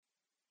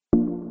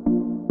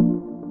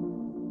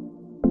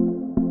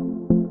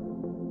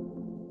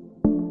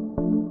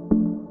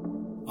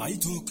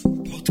iTalk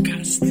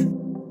podcast.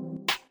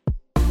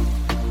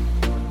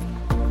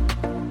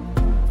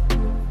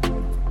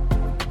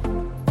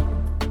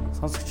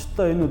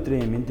 Сонсогчдоо энэ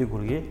өдрийн мэндийг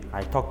хүргэе.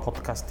 iTalk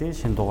podcast-ийн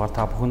шинэ дугаар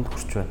та бүхэнд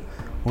хүрч байна.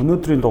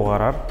 Өнөөдрийн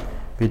дугаараар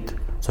бид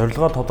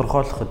зорилгоо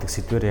тодорхойлох гэдэг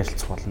сэдвээр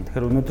ярилцах болно.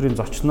 Тэгэхээр өнөөдрийн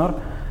зочноор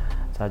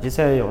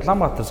JCI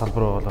Улаанбаатар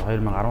салбар байгууллага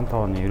 2015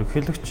 оны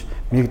Ерөнхийлөгч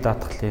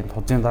даатгалын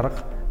ТУЗ-ын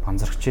дарга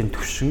Вагнер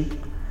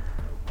Түвшин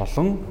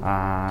болон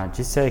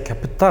JCI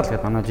Капитал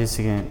гэдэг манай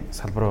JCI-ийн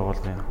салбар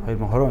байгууллагын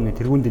 2020 оны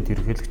Тэргүүндэд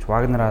Ерөнхийлөгч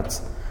Вагнер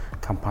Ази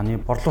компани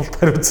борлуулалт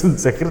хариуцсан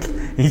захирал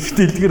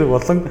Э.Энхдэлгэр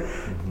болон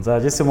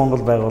JCI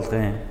Монгол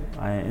байгууллагын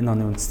энэ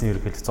оны Үндэсний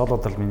Ерөнхийлөгч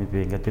Б.Золбадрал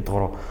би ингээд бид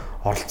гурав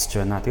оролцож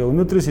байна. Тэгээ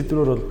өнөөдрийн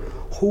сэдвээр бол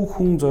хувь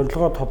хүн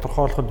зорилгоо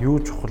тодорхойлоход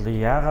юу чухал,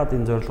 яагаад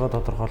энэ зорилгоо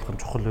тодорхойлох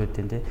нь чухал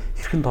байдیں۔ Тэ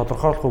хэрхэн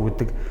тодорхойлох уу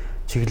гэдэг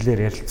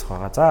чиглэлээр ярилцах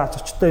байгаа. За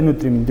зочдтой энэ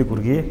өдрийн мэндийг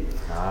хүргэе.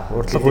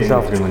 Урдлага хүлээн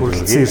авч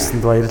хүрэлцэн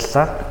ирсэнд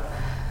баярлалаа.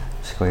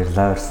 Их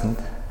баярлалаа ирсэнд.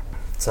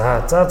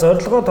 За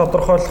зорилгоо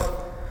тодорхойлох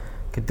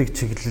гэдэг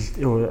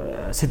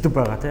чиглэл сэдв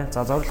байгаа тий.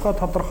 За зорилгоо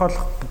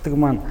тодорхойлох гэдэг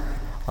маань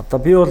одоо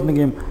би бол нэг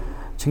юм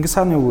Чингис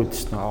хааны үг гэдэг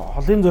чинь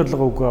холын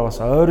зорилго үгүй бас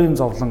ойрын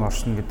зовлон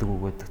оршин гэдэг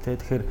үг байдаг тий.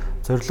 Тэгэхээр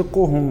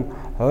зорилгогүй хүн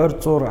ойр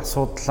зуур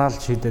асуудлаа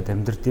шийдээд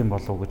амьдрдсан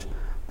болов уу гэж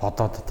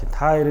бодоод тий.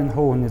 Та хоёрын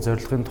хувь хүний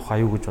зорилгын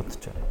тухай юу гэж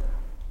бодож байна?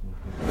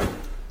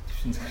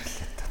 Түвшин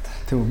захирлаа та.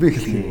 Тийм би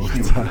хэлэх юм уу?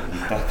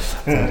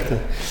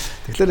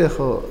 Тэгэхээр яг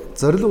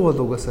зорилго бол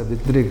угаасаа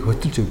биднийг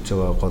хөтөлж явж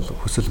байгаа гол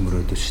хүсэл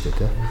мөрөөдөл шүү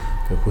дээ тий.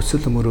 Тэгэхээр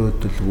хүсэл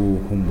мөрөөдөлгүй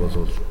хүн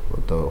бол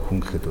одоо хүн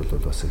гэхэд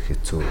бол бас их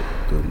хэцүү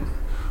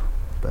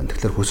байна.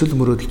 Тэгэхээр хүсэл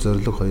мөрөөдөл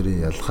зорилго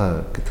хоёрын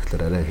ялгаа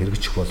гэдгээр арай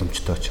хэрэгжих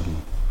боломжтой ч юм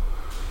уу.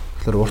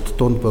 Тэгэхээр урт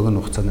дунд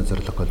богино хугацааны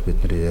зорилго бол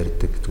бидний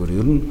ярьдаг.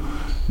 Зүгээр ер нь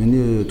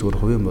миний зүгээр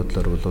хувийн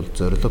бодлоор бол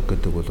зорилго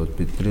гэдэг бол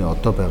бидний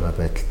одоо байгаа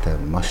байдалтай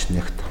маш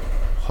нэгт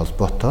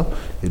холбоотой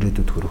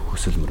ирээдүйд хүрэх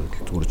хүсэл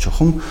мөрөөдөл. Зүгээр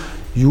чухам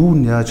юу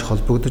нь яаж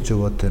холбогдож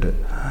яваад тэр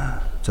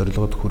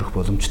зорилгод хүрэх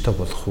боломжтой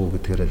болох уу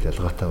гэдгээр л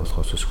ялгаатай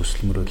болохоос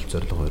хүсэл мөрөөдөл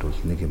зорилго хоёр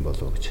бол нэг юм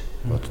болов уу гэж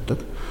боддог.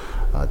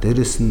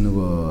 Дээрээс нь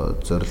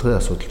нөгөө зорилгын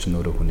асуудал чинь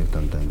өөрөө хүнийг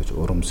дандаа ингэж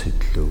урам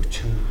сэтэл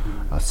өгж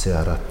алсын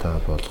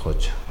хараатай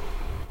болгож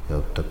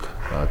явдаг.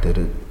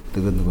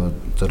 Тэгээд нөгөө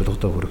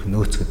зорилгодоо хүрэх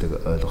нөөц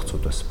гэдэг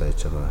ойлголцууд бас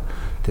байж байгаа.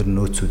 Тэр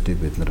нөөцүүдийг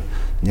бид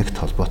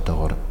нэгт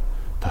холбоотойгоор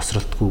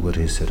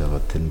тасралтгүйгээр хийсээр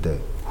байгаа тэрэндээ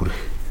хүрэх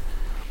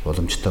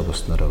боломжтой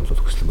болсноор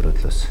бол хүсэл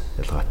мөрөөдлөөс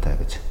ялгаатай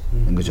гэж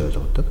ингэж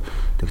ойлгодог.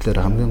 Тэгэхээр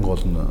хамгийн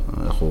гол нь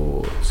яг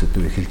хуу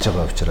сэдв эхэлж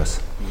байгаа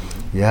учраас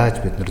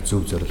яаж бид нар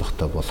зөв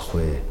зорилготой болох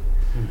вэ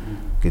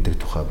гэдэг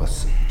тухай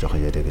бас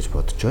жоохон яриа гэж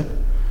бодож байна.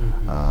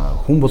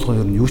 Хүн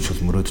болгон ер нь юу ч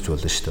бол мөрөөдж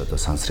болно шүү дээ. Одоо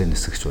сансрын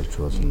нисгч болж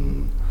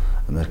болно.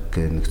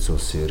 Америкийн нэгдсэн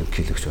улсын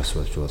ерөнхийлөгч бас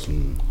болж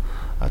болно.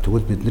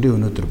 Тэгвэл бидний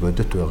өнөөдөр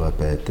бодит байгаа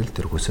байдал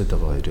тэр хүсэж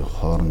байгаа хоёрын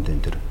хоорондын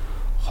тэр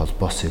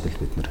холбоосыг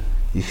л бид нар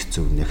их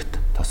зөв нэгт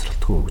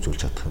тасралтгүй хөгжүүлж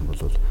чадах юм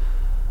бол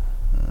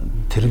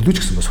тэрэлдүүч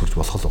гэсэн бас хурж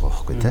болох л байгаа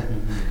байхгүй тий.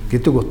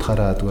 Гэдэг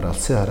утгаараа зүгээр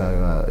алсын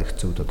хараагаа их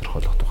зөв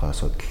тодорхойлох тухай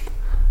асуудал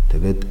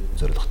тэгээд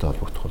зорилготой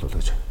холбогдох болов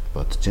гэж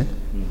бодож байна.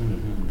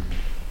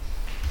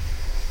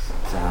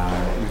 За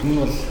ер нь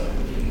бол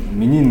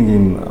миний нэг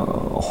юм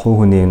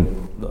хувь хүний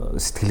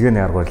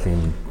сэтгэлгээний арга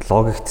барилын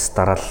логик тест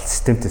дараал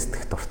систем тест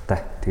гэх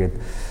дуртай. Тэгээд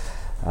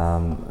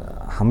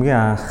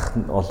хамгийн анх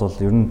бол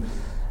ер нь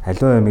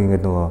аливаа юм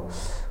ингээд нөгөө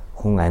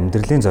хүн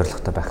амьдралын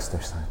зорилготой байх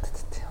хэрэгтэй гэж санагддаг.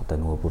 Одоо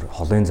нөгөө бүр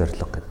холын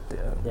зорилго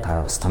гэдэг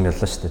та бас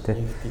томьёоллоо шүү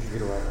дээ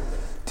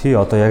тий.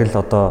 Одоо яг л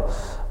одоо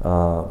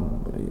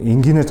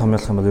энгийнээр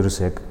томьёолох юм бол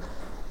ерөөсөө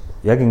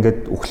яг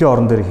ингээд үхлийн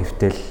орон дээр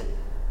хөвтөл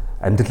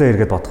амьдралаа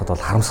эргээд бодоход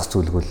бол харамсах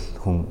зүйлгүй л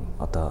хүн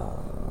одоо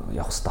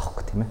явах хэрэгтэй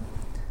байхгүй тийм ээ.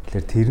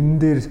 Тэгэхээр тэрэн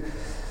дээр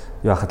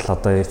юу хахад л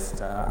одоо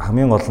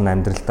хамгийн гол нь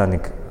амьдралдаа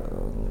нэг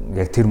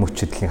яг тэр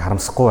мөчөдлийг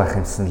харамсахгүй байх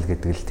юмсан л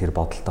гэдэг л тэр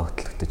бодолтой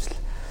хөтлөгдөж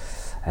л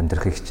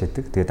амьдрахыг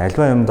хичээдэг. Тэгээд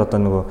альва юмд одоо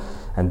нөгөө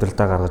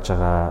амьдралдаа гаргаж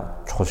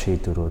байгаа чухал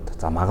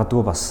шийдвэрүүд за магадгүй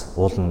бас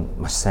уул нь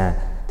маш сайн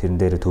тэрэн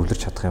дээр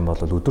төвлөрч чадах юм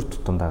бол өдөр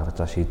тутамдаа гаргаж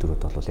байгаа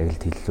шийдвэрүүд бол яг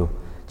л тэллүү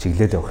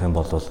чиглээд явах юм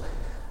бол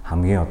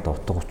хамгийн одоо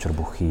утга учир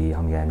бүхий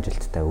хамгийн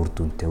амжилттай үр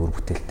дүнтэй үр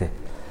бүтээлтэй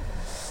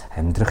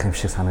амьдрах юм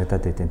шиг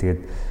санагдаад байдیں۔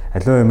 Тэгээд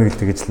аливаа юмыг л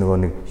тэгэж л нөгөө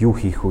нэг юу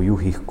хийх үү, юу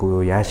хийхгүй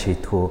юу, яаж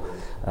шийдэх үү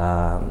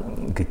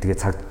гэдгээ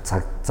цаг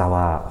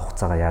заваа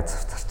хугацаагаа яаж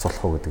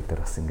зарцуулах уу гэдэг дээр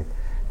бас ингээд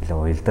нэлээ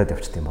уялдаад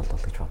явчихт юм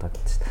болов гэж бодоод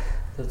л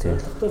шүү дээ.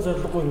 Зорилготой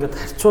зорилгогүй ингээд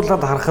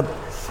харьцуулаад харахад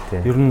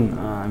ер нь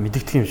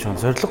мэдэгдэх юм шиг.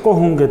 Зорилгогүй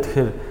хүн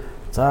гэхээр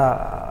за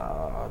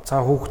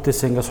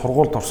хүүхдээсээ ингээд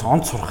сургуульд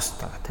орсон онц сурах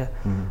хэрэгтэй тий.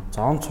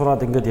 За онц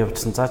сураад ингээд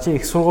явчихсан. За чи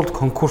их сургуульд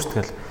конкурс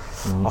тэгэл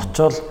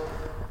очоод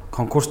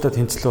конкурстай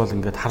тэнцлээ бол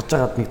ингээд харж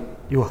агаад нэг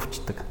юу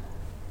авчдаг.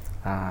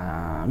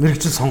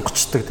 Мэргэжил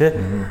сонгочдаг тий.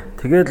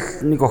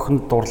 Тэгэл нэг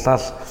охинд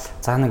дурлал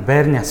за нэг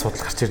байрны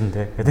асуудал гарч ирнэ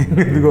тий.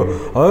 Тэгээд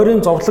нөгөө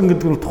ойрын зовлон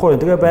гэдэг нь тухай.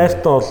 Тэгээ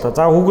байртаа боллоо.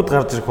 За хүүхэд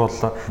гарч ирэх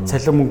боллоо.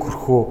 Цалин мөнгө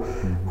хөрөх үү?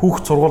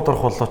 Хүүхэд сургуульд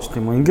орох боллоо ч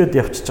тийм үү. Ингээд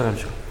явчихж байгаа юм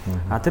шиг.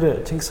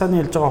 Тэр Чингис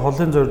хааны хэлж байгаа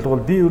холын зорилго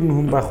бол би ер нь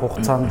хүн байх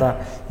хугацаанд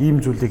ийм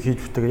зүйлийг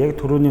хийж бүтээгээ.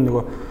 Яг түрүүний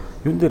нөгөө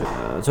юун дээр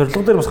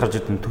зорилго дээр бас гарч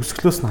ирдэг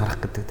төгсгөлөөс нь харах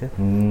гэдэг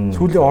тийм.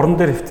 Сүүлийн орон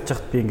дээр хөвтөж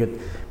яхад би ингээд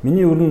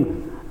миний ер нь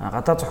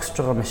гадаа зогсож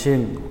байгаа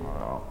машин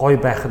гой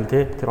байх нь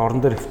тий тэр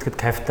орон дээр хөвтөд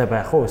кафетай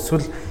байх уу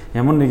эсвэл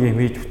ямар нэг юм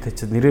хийж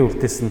бүтээчихэд нэрээ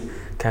үлдээсэн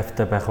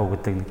кафетай байх уу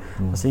гэдэг нэг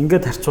бас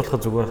ингээд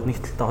харьцуулахад зүгээр нэг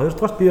талтай.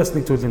 Хоёрдугаар би бас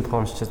нэг зүйлийн тухай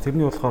уншчихсан.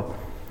 Тэрний болохоор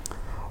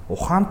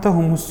ухаантай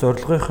хүмүүс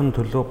зорилгын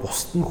төлөө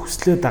бусд нь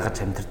хүслээ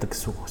дагаж амьдэрдэг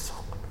гэсэн үг байсан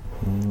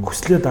юм.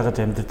 Хүслээ дагаж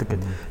амьдэрдэг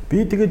гэдэг.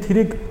 Би тэгээд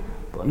тэрийг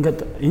ингээд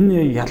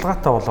энэ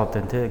ялгаатай болоод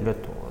байна тий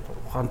ингээд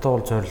ухаантай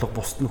бол зорилго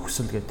бусд нь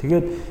хүсэл гэдэг.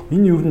 Тэгээд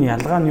энэ юу нь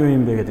ялгаа нь юу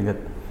юм бэ гэдэг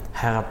ингээд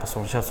хайгаад бас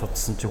уншаад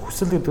судалсан чи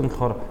хүсэл гэдэг нь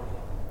болохоор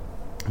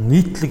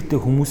нийтлэгдээ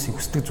хүмүүсийн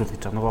хүсдэг зүйл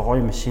гэж байгаа. Нөгөө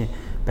гоё машин,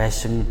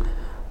 байшин,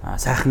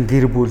 сайхан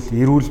гэр бүл,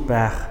 эрүүл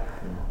байх,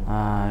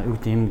 юу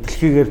гэдэг юм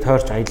дэлхийгээр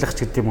тойрч аялах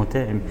ч гэдэг юм уу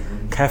те, юм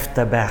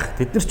кафетай байх.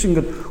 Бид нар ч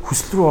ингээд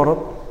хүсэл рүү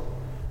ороод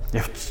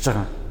явчихж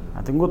байгаа.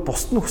 Тэнгүүд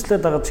бусд нь хүслээ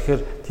дагаад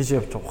ихээр тийш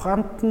явчих.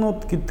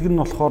 Ухаантнууд гэдэг нь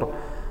болохоор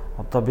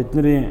одоо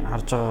бидний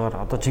харж байгаагаар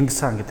одоо Чингис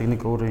хаан гэдэг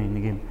нэг өөрийн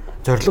нэг юм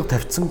зорилго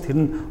тавьсан. Тэр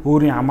нь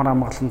өөрийн амар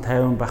амгалан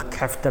тайван байх,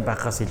 кафетай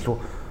байхаас илүү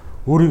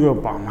өөрийгөө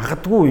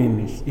магадгүй юм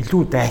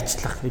илүү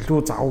дайчлах, илүү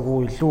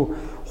завгүй, илүү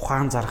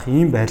ухаан зарах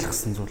юм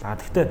байлгасан зүйл.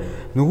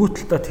 Гэхдээ нөгөө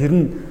талдаа тэр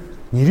нь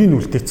нэрийг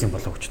үлдээсэн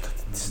болоо гэж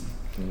боддог шин.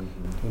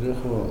 Тэр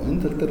яг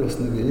энэ тал дээр бас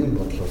нэг юм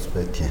бодол бас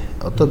байдгийн.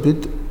 Одоо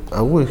бид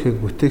агуу ихийг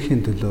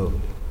бүтээхийн төлөө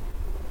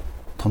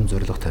том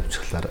зорилго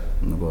тавьчихлаар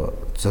нөгөө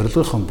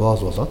зорилгын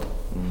боол болоод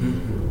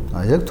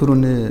яг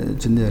түрүүний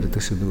чиний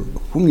ярьдаг шиг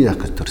хүн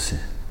яах гэж төрсөн.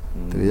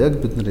 Тэгээ яг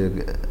бид нар яг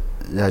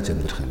яаж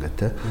амьдрах юм бэ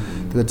те.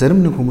 Тэгээ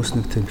зарим нэг хүмүүс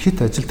нэг тийм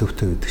хит ажил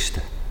төвтэй байдаг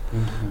штэ.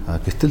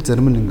 Гэтэл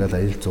зарим нь ингээл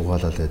аял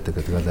зугаалал байдаг.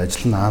 Тэгэл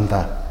ажил нь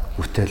аандаа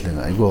бүтээл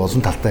айгүй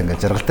олон талтай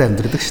ингээд жаргалтай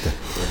амьдрдаг штэ.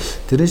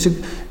 Тэрэн шиг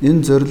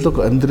энэ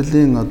зорилго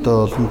амьдралын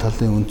одоо олон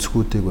талын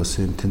өнцгүүдийг бас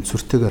юм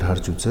тэнцвэртэйгээр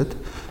харж үзээд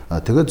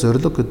тэгээд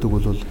зорилго гэдэг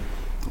бол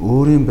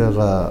өөрийн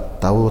байгаа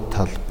давуу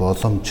тал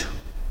боломж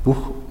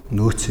бүх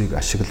нөөцийг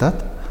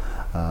ашиглаад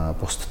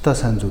бусдтай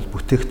сайн зүйл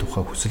бүтээх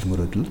тухай хүсэл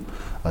мөрөөдөл.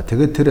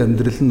 Тэгээд тэр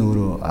амьдрал нь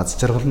өөрөө аз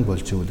жаргал нь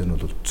болж ивэл энэ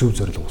бол зөв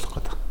зорилго болох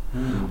гэдэг.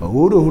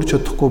 Өөрөө хурж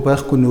чадахгүй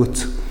байхгүй нөөц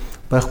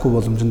байхгүй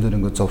боломжн дээр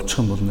ингээд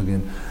зовчих юм бол нэг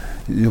юм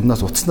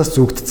юмнаас утаснаас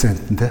зүгдсэн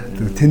юм те.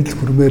 Тэнд л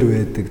хүрмээр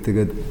байдаг.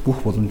 Тэгээд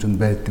бүх боломж нь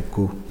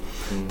байдаггүй.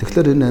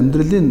 Тэгэхээр энэ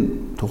амьдралын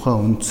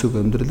тухайн өнцөг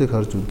амьдралыг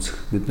харж үзэх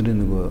бидний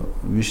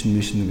нөгөө вишн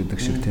гэдэг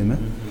шиг тийм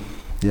ээ.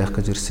 Яах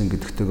гэж ирсэн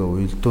гэдэгтэйгээ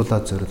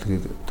уялдуулаад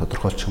зорилгыг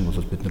тодорхойлчих юм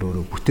бол бид нар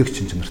өөрөө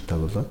бүтээгч чанартай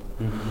болоод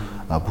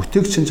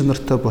бүтээгч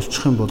чанартай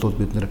болчих юм бол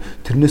бид нар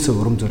тэрнээсээ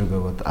урам зориг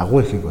аваад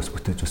агуу ихийг бас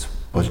бүтээж бас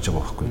болж байгаа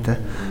байхгүй тий.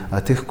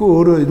 Тэгэхгүй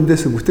өөрөө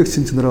эндээс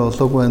бүтээгч чанараа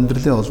олоогүй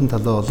амьдралын олон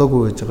талаа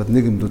олоогүй байж байгаад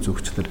нэг юм дүү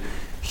зөвчнөр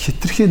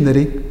хитрхийн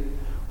нарийн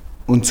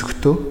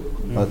өнцгтөө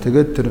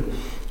тэгээд тэр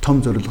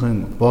том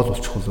зорилгын боол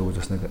болчих болов гэж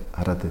бас нэг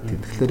хараад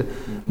байдгийг. Тэгэхээр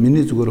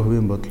миний зүгээр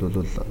хувийн бодол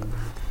бол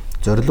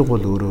зорилго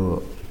бол өөрөө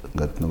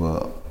ингээд нөгөө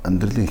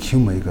амьдралын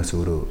хэм маягаас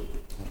өөрөө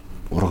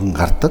урган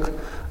гардаг.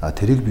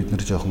 Тэрийг бид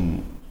нэр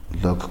жоохон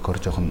логикоор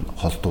жоохон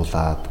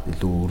холдуулаад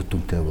илүү үр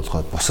дүнтэй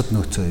болгоод бусад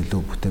нөөцөө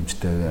илүү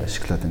бүтээмжтэй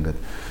ашиглаад ингээд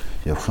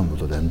явах юм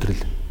бол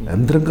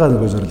амьдрангаа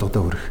нөгөө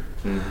зорилгодоо хүрэх.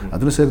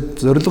 Адраас яг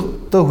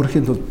зорилгодоо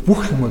хүрэхийн тулд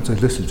бүх юм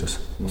золиослж бас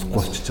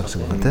болчихж байгаа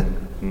шиг байна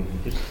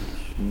тийм.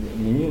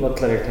 Миний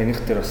бодлоор яг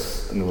таних дээр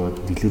бас нөгөө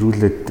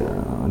дэлгэрүүлээд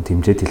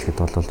дэмжиж хэлэхэд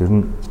бол ер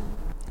нь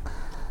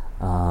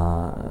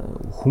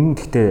хүн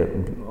гэхдээ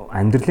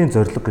амьдралын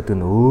зорилго гэдэг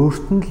нь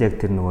өөрт нь л яг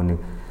тэр нөгөө нэг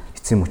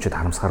эцсийн мөчөд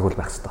харамсгаргүй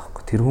байх хэрэгтэй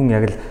байхгүй. Тэр хүн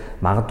яг л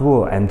магадгүй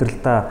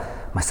амьдралдаа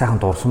маш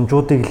сайхан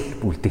дурсамжуудыг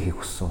л үлдээхийг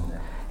хүссэн.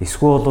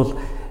 Эсвэл бол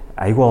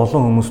айгүй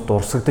олон хүмүүс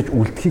дурсагдаж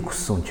үлдэхийг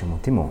хүссэн юм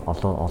уу тийм үү?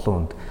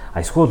 Олон хүнд.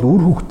 Эсвэл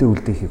үр хөвгтөө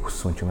үлдээхийг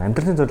хүссэн юм.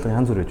 Амьдралын зорилго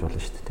янз бүр байж болно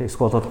шүү дээ. Тийм.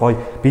 Эсвэл бол гоё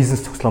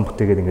бизнес цогцлон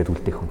бүтээгээд ингээд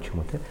үлдээх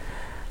юм уу тийм.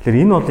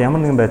 Тэгэхээр энэ бол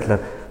ямар нэгэн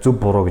байдлаар зөв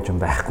буруу гэж юм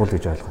байхгүй л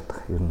гэж ойлгоод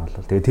байгаа. Ер нь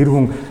бол. Тэгээ тэр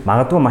хүн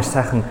магадгүй маш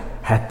сайхан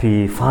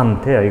happy,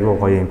 fun тий айгүй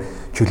гоё юм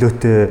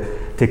чөлөөтэй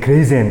тий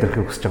crazy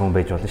амьдрахыг хүсэж байгаа хүн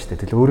байж болно шүү дээ.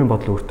 Тэгэхээр өөрийн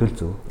бодол өөртөө л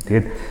зөв.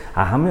 Тэгээд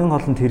хамгийн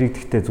гол нь тэрийг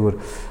гэхдээ зүгээр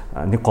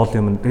нэг гол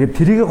юм. Тэгээд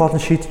тэрийг гол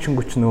нь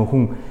шийдчихэнгүүч нөгөө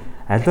хүн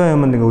аливаа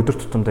юм нэг өдөр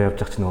тутамдаа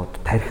явж байгаа чинь нөгөө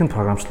тархин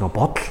програмчлал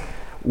бодол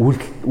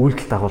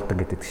үйлдэл дагуулдаг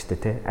гэдэг шүү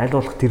дээ тий. Аль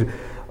болох тэр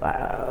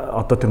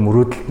одоо тэр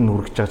мөрөөдөлд нь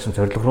хүрэж байгаа чинь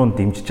зорилго руу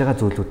дэмжиж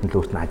байгаа зүйлүүд нь л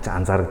өөрт нь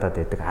анзаарагдаад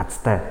байдаг.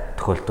 Азтай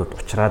тохиолдолд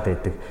учраад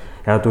байдаг.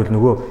 Яг бол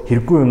нөгөө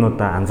хэрэггүй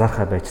юмудаа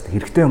анзаархаа байцдаг.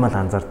 Хэрэгтэй юм ал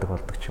анзаардаг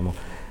болдог ч юм уу.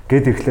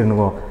 Гэт ирэхлээр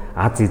нөгөө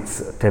аз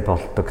эзтэй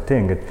болдог тий.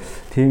 Ингээд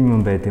тийм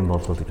юм байдсан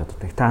болов гэж боддог.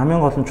 Тэ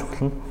хамгийн гол нь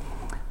чухал нь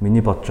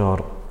миний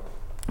боджоор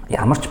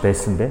ямар ч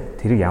байсан бэ?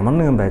 Тэрийг ямар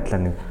нэгэн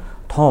байдлаар нэг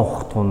тоон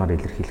ухтуунаар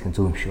илэрхийлэх нь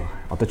зөв юм шиг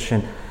байна. Одоо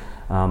жишээ нь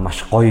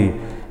маш гоё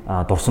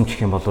дурсамж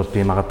гэх юм бол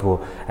би магадгүй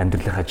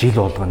амьдралынхаа жил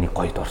болгоны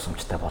гоё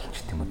дурсамжтай болно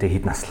ч гэдэм үү те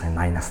хэд наслахын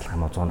 80 наслах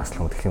юм уу 100 наслах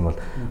юм гэх юм бол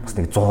бас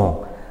нэг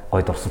 100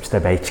 гоё дурсамжтай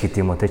байж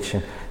гэдэм үү те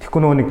жишээ.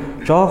 Тэгэхгүй нөгөө нэг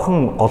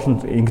жоохон гол нь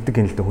ингэдэг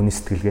юм л да хүний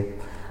сэтгэлгээ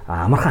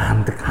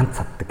амархан ханд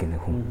цаддаг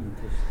гэнэ хүн.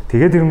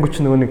 Тэгээд ирэнгүүт ч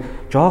нөгөө нэг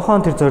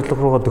жоохон тэр зорилго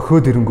руугаа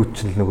дөхөөд ирэнгүүт ч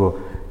нөгөө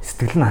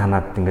сэтгэл нь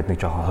ханаад ингээд нэг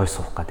жоохон хой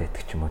суух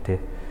гэдэг ч юм уу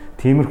те.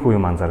 Тиймэрхүү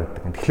юм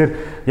анзаардаг. Тэгэхээр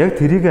яг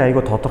тэрийг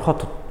айгаа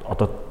тодорхой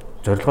одоо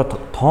зорилгоо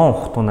тоон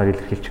ухтуунаар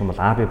илэрхийлчих юм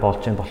бол би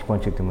болж юм болохгүй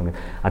ч гэдэг юм ингээд.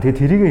 Тэгээд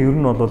тэрийг ер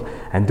нь бол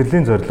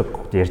амьдралын зорилго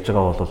ярьж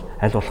байгаа бол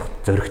аль болох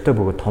зөрөгтэй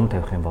бөгөөд том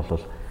тавих юм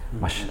бол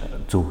маш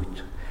зөв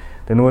гэж.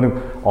 Тэгээ нөгөө нэг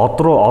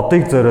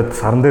одыг зориод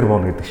саран дээр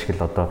бууна гэдэг шиг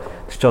л одоо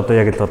тэр чи одоо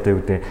яг л одоо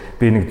юу гэдэг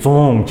би нэг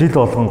 100 жил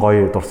болгон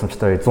гоё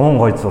дурсамжтай 100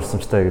 гоё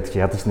дурсамжтай гэдэг чи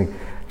ядаж нэг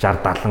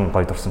 60 70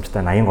 гоё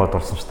дурсамжтай 80 гоё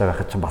дурсамжтай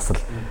байхад чинь бас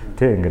л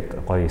тий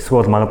ингээд гоё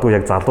эсвэл магадгүй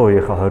яг залуу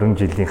үеийнхээ 20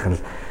 жилийнх нь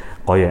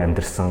гоё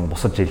амьдрсан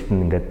бусад жилд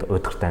нь ингээд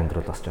өдөртэй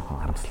амьдрал бас жоохон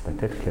харамсалтай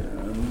тий. Тэгэхээр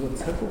нөгөө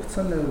цаг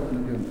хугацааны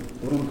нэг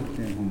уран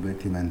төрлийн хүн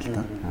байт юм байна л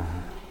да.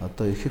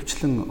 Одоо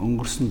ихэвчлэн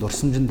өнгөрсөн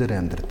дурсамжин дээр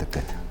амьдрдаг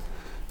гэдэг.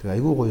 Тэгээ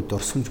айгүй гоё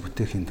дурсамж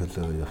бүтээхийн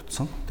төлөө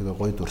явцсан. Тэгээ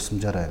гоё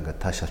дурсамжаараа ингээд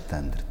таашаалтай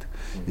амьдрдаг.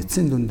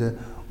 Эцсийн дүндээ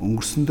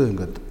өнгөрсөндөө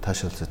ингээд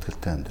таашаал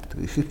сэтгэлтэй амьдрдаг.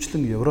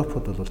 Ихэвчлэн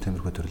Европод бол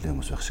тиймэрхүү төрлийн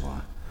хүмүүс байх шиг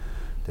байна.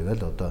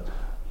 Тэгэл одоо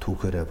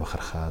түүхээрээ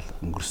бахархаал,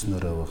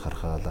 өнгөрснөөрөө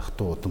бахархаал, ах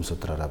トゥ удам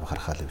судраараа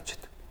бахархаал явж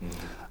байдаг.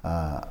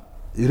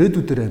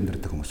 Ирээдүйдээр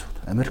амьдрдаг хүмүүс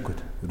байна. Америкт.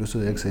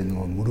 Ерөөсөө яг сая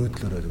нөгөө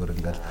мөрөөдлөөрөө зүгээр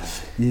ингээд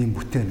ийм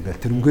бүтээн ингээд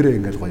тэрнгээрээ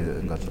ингээд гоё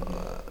ингээд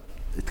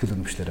итгэл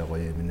үнэмшлэрээ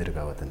гоё минерэг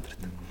аваад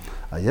амьдрдаг.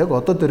 Яг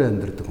одоо дээр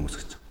амьдрдаг хүмүүс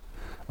гэж.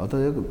 Одоо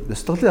яг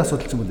бяцлаглын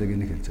асуудал ч юм бол яг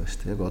энийг хэлж байгаа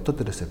шүү дээ. Яг одоо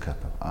дээрээс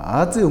кап.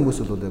 Азийн хүмүүс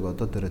бол яг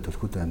одоо дээрээ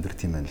төлхөөд амьдрэх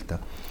юм байна л да.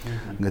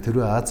 Ингээд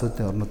тэрвээ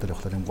Азиудын орнууд дээр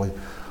явахлаар юм гоё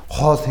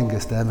хоол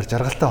хингээс амар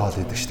жаргалтай хоол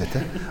хийдэг шүү дээ,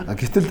 тэ.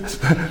 Гэтэл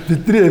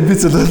бидний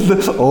амбиц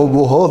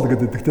бол хоол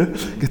гэдэг тэ.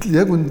 Гэтэл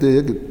яг үндэ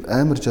яг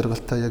амар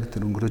жаргалтай яг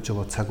тэр өнгөрөөж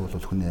байгаа цаг бол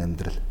хүний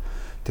амьдрал.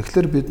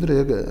 Тэгэхээр бид нар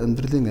яг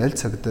амьдралын аль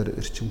цаг дээр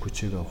эрчим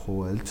хүчийг авах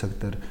уу, аль цаг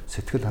дээр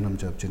сэтгэл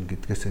ханамж авч ийн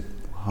гэдгээс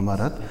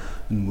хамаарат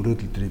энэ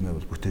мөрөөдөл дээрээ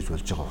бол бүтээж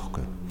болж байгаа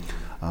байхгүй.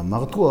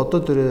 Магадгүй одоо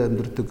дээр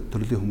амьдрдаг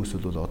төрлийн хүмүүс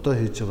бол одоо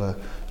хийж байгаа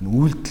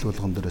үйлдэл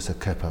болгон дээрээс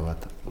кап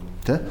аваад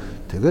тэ.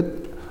 Тэгээд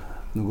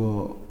нөгөө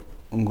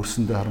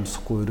өнгөрсөндөө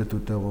харамсахгүй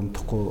ирээдүйдээ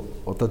гомдохгүй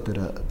одоо дээр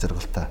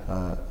жаргалтай.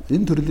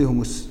 Энэ төрлийн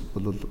хүмүүс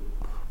бол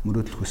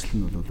мөрөөдөл хүсэл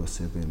нь бол бас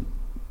яг юм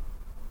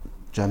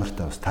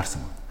жанртай бас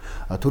таарсан.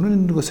 Төрөний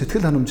нөгөө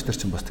сэтгэл ханамж дээр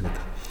чинь бас тэгээд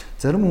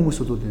зарим хүмүүс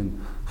бол ийм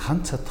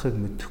хан цадахыг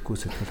мэдэхгүй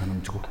сэтгэл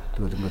ханамжгүй.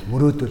 Тэгэл ингээд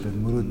мөрөөдөл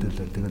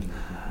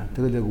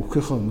тэгэл яг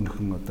өөхийнхөө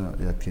өмнөхөн одоо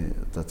яадгийн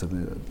за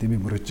дими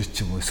мөрөөжж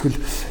ч юм уу эсвэл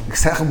их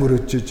сайхан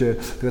мөрөөжж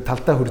тэгээ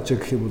талдаа хөржээ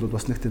гэх юм бол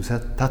бас нэг тийм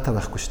таата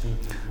байхгүй шүү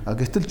дээ.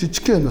 Гэтэл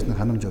жижигхэн юмнаас нэг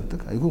ханамж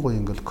авдаг. Айгүй гоё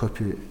ингээд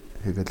копи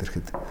хийгээл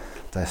ирэхэд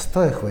за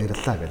сто их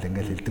баярлаа гэл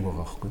ингээд хэлдэг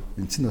байгаа байхгүй.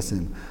 Энд чинь бас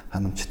ийм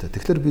ханамжтай.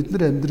 Тэгэхээр бид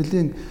нар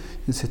амьдралын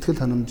энэ сэтгэл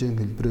ханамжийн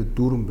хэлбэрээ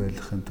дүүрэн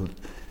байлгахын тулд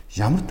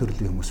ямар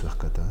төрлийн хүмүүс байх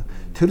гэдэг.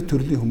 Тэр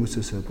төрлийн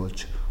хүмүүсээсээ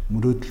болж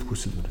мөрөөдөл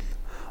хүсэл мөрөл.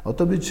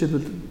 Одоо би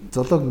жишээлбэл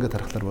золоог ингээд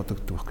харахаар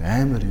бодогддог байхгүй.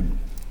 Амар юм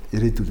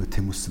ирээдүйд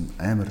тэмүүлсэн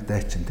амар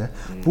дайчин те.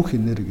 Бүх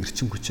энерги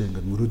эрчим хүчээ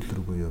ингээд мөрөөдөл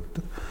рүүгээ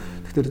явдаг.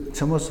 Тэгэхээр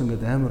чамаас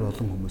ингээд амар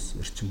олон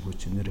хүмүүс эрчим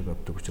хүч энерги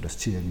авдаг учраас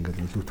чи яг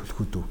ингээд илүү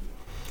төлөхөдөө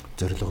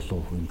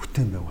зорилголоо хүн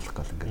бүтээн байгуулах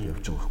гал ингээд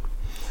явж байгаа байхгүй.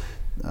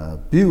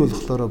 Би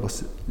болохоор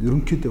бас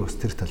ерөнхийдөө бас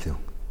тэр тал юм.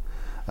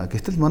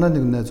 Гэтэл манай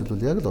нэг найз бол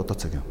яг л одоо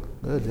цаг юм.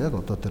 Яг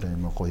одоо тэр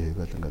юм гоё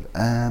хийгээл ингээл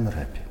амар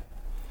хаппи.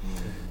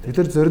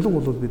 Тэгэхээр зорилго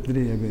бол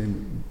бидний яг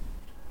юм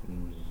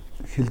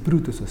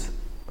хэлбэрүүдээс бас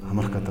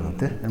хамаарх гэдэг юм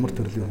тий. Ямар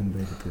төрлийн хүн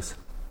бэ гэдгээс.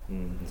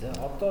 За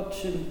одоо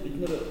жишээ нь бид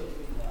нэр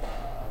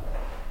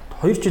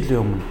 2 жилийн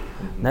өмнө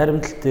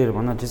найрамдал дээр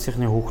манай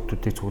JCI-ны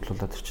хүүхдүүдийг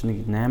цуглуулад тэр чинь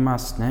нэг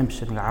 8-аас 8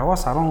 биш нэг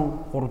 10-аас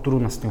 13-4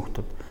 насны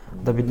хүүхдүүд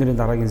одоо бидний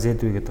дараагийн Z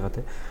үе гэдэг байгаа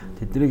тий.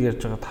 Тэднийг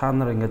ярьж байгаа та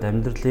нар ингээд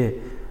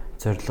амьдралын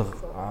зорилго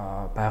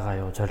байгаа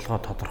юу, зорилгоо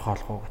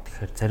тодорхойлох уу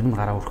гэхээр зарим нь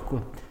гараа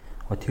өрөхгүй.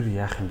 Тэр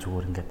яах юм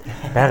зүгээр ингээд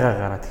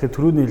байгаагаараа. Тэгэхээр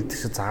түрүүний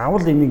хэлдэгч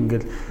заавал энийг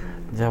ингээд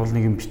заавал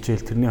нэг юм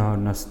бичээл тэрний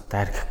хойноос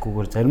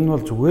дайрхихгүйгээр зарим нь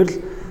бол зүгээр л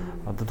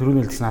одоо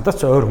түрүүний хэлдэгч надад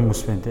ч ойр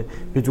хүмүүс байна те.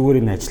 Би зүгээр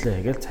энэ ажиллаа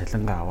хийгээл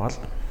цалингаа аваад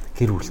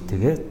гэр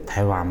бүлтэйгээ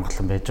 50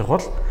 амгалан байж байгаа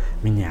бол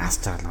миний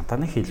аасч байгаа надад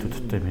нэг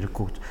хэлбэртэй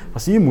мэрэггүй гэж.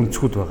 Бас ийм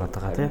өнцгүүд байгаа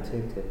даа те.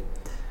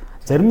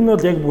 Зарим нь бол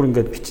яг бүр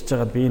ингээд бичиж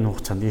байгаад би энэ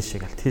хугацаанд ийш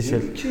шиг аль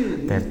тийшэл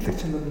байрдаг.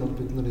 Чанар нь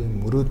бид нар ийм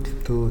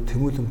мөрөөдөлтөө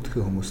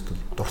тэмүүлэмтгэх хүмүүст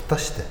дуртай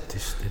штэ.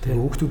 Тийм штэ. Тэгээ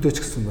хүүхдүүдээ ч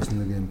гэсэн бас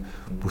нэг ийм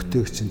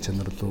бүтээгчин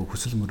чанар руу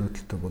хүсэл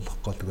мөрөөдөлтөө болох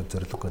гол тэгээд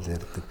зорилго гол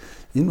ярьдаг.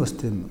 Энэ бас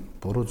тийм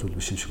буруу зүйл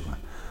биш юм шиг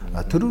байна.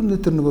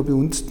 Тэр нөгөө би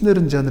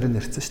үндэстнэр жанрыг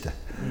ярьсан штэ.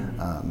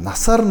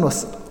 Насаар нь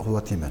бас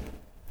хуваад юм байна.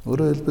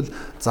 Өөрөөр хэлбэл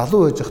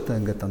залуу байж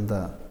байхдаа ингээд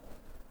дандаа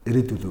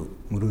ирээдүйд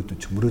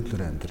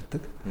мөрөөдлөөр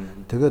амьдэрдэг.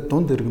 Тэгээд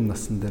дунд иргэм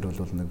насн дээр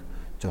бол нэг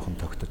жоохон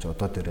тогтож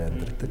одоо дээр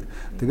амьдэрдэг.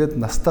 Тэгээд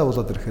настаа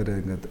болоод ирэхээр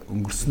ингээд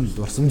өнгөрсөн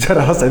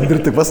дурсамжаараа бас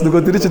амьдэрдэг. Бас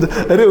нөгөө дэр чинь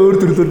арай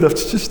өөр төрлөөр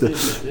авчиж штэ.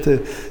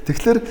 Тий.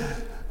 Тэгэхээр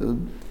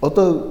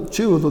одоо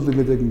чи бол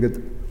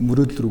ингээд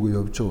мөрөөдөл рүүгээ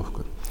явж байгаа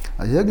байхгүй.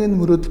 Яг энэ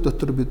мөрөөдөл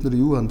дотор бид нар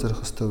юу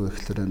анзаарах хэрэгтэй вэ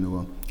гэхээр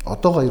нөгөө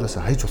одоогоо араас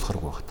хайж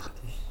болохаргүй байна.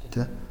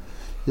 Тий.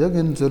 Яг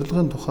энэ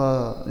зорилгын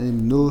тухай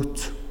ийм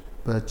нөөц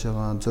байж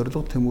байгаа,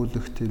 зорилго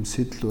тэмүүлэх тийм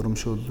сэтэл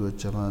урамшуул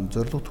байж байгаа,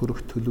 зорилго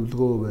төрөх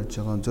төлөвлөгөө байж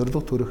байгаа,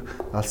 зорилго төрөх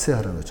алсын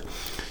хараа байж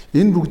байгаа.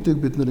 Энэ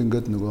бүгдийг бид нар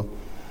ингээд нөгөө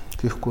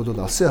хийхгүй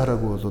бол алсын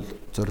хараагүй бол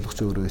зорилго ч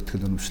өөрөө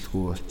ихтгэл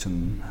үнэмшлэхгүй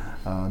болчихно.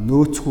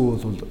 Нөөцгүй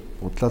бол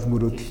удлал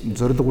мөрөөдөл,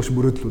 зорилго биш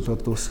мөрөөдөл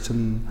болоод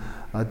дуусчихна.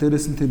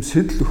 Дээрээс нь тийм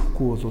сэтэл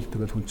өгөхгүй бол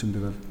тэгэл хүн чинь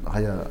тэгэл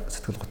хаяа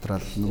сэтгэл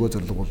готраал нөгөө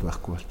зорилго бол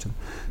байхгүй болчихно.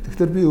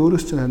 Тэгэхээр би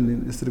өөрөөс чинь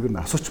харин эсрэг нь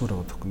асуучмаар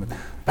байгаа байхгүй ингээд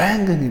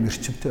байнгын юм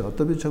эрчимтэй.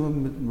 Одоо би чамаа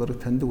бараг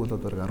таньдаг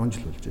болоод бараг 10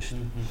 жил болж байна шүү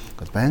дээ.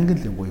 Ингээд байнгын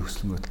л юм гоё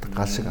хөсөл мөрөлдөг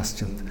гал шиг асч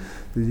юм.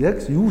 Би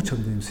яг юу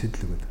чамд юм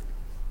сэтэл өгöd.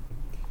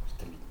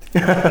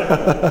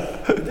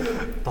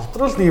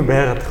 Дотроо л нэг юм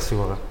байгаад тах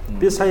шиг байгаа.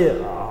 Би сая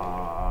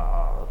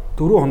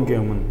 4 хоногийн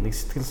өмнө нэг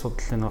сэтгэл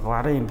судлалын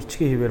гарын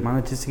бичгийн хэвээр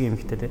манай JCI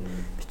эмэгтэй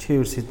бичгийн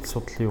хэвээр сэтгэл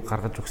судлалын юу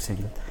гаргаж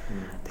өгсөн юм.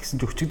 Тэгсэн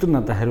чи өчигдөр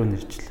надад хариу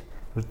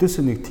нэржлээ.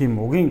 Өрдөөсөө нэг тийм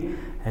угийн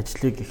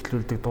ажлыг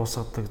эхлүүлдэг,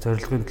 дуусгадаг,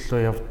 зорилгын төлөө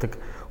явдаг,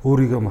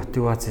 өөрийгөө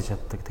мотивац хийж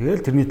чаддаг.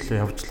 Тэгээл тэрний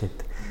төлөө явж лээд.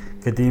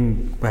 Гэт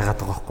ийм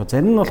байгаад байгаа байхгүй.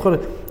 Зарим нь болохоор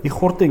их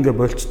хурдан ингээ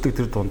болцдог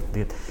тэр дунд.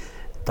 Тэгээд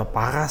одоо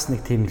багаас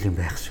нэг тийм юм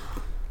байх шиг.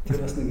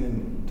 Тэр бас нэг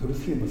юм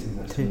төрөлхийн бас юм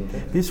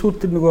байна. Би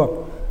сүүлд тэр нөгөө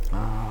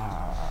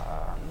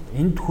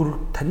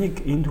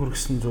таныг энд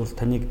хүргэсэн зүйл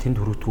таныг тэнд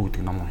хүргэтгүү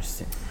гэдэг ном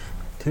уншсан.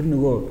 Тэр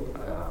нөгөө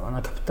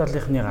манай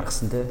капиталынхны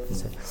гаргасан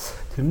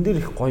тэрэн дээр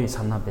их гоё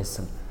санаа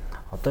байсан.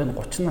 Одоо энэ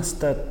 30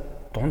 настай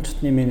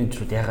дундчны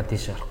менежерүүд яагаад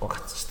тийш харахгүй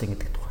гацчтай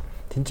гэдэг тухай.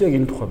 Тинч яг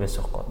энэ тухай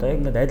байсан байхгүй. Одоо яг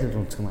ингээд айл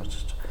үнцгэн орж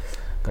ирж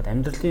байгаа. Ингээд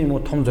амьдралын юм уу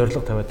том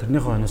зорилго тавиад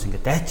тэрнийхээ хойноос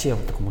ингээд дайчин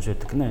явдаг хүмүүс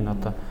байдаг гэнэ. Энэ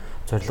одоо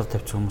зорилго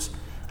тавьчих хүмүүс.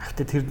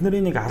 Гэхдээ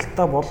тэрний нэг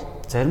алдаа бол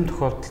зарим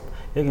тохиолдолд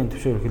яг энэ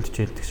төвшөр эрхэлж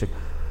хэлдэг шиг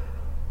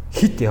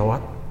хит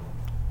яваад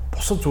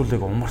бусад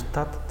зүйлийг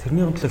умартаад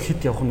тэрний төлөө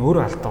хит явах нь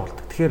өөрөө алдаа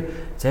болдог. Тэгэхээр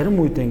зарим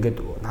үед ингээд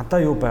надаа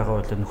юу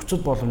байгаа вэ?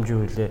 Нөхцөл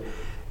боломжийн үйлээ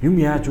юм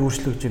яаж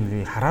өөрчлөгдөж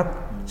байгааг хараад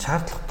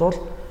шаардлагатай бол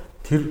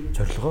тэр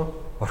зорилгоо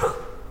орхих.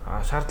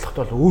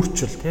 Шаардлагатай бол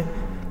өөрчил тий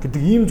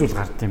гэдэг ийм зүйл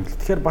гардаг юм бэл.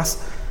 Тэгэхээр бас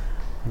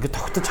ингээд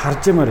тогтож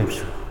харж ямаар юм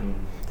шиг.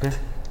 Тий.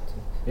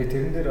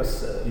 Тэрэн дээр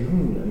бас ер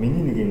нь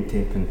миний нэг юм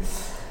темп нь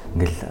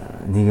ингээл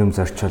нийгэм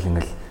зорчвол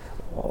ингээл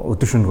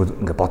өдөр шөнөгүй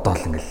ингээ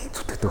бодоол ингээл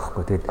зүтгэдэг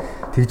байхгүй. Тэгээд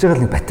тэгж байгаа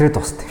л нэг батарей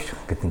дуусдаг юм шиг.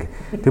 Ингээд ингээ.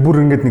 Тэг бүр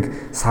ингээд нэг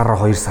сар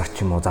 2 сар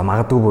ч юм уу. За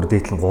магадгүй бүр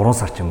дээдлэн 3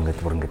 сар ч юм ингээд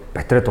бүр ингээд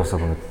батарей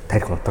дуусаад ингээд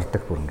тарих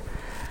унтардаг бүр ингээ.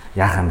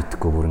 Яахаа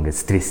мэдхгүй бүр ингээд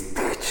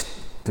стрессдэгч.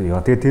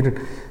 Яа тэгээд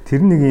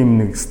тэр нэг юм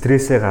нэг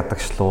стрессээ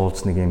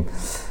гадагшлуулж нэг юм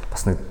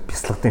бас нэг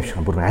бяцлагтай юм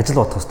шиг бүр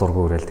ажил бодохоос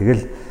дургүй ураал.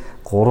 Тэгэл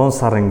 3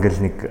 сар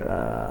ингээл нэг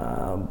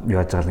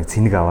яаж байгаа нэг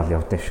цэник аваад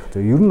явдаг юм шиг.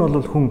 Ер нь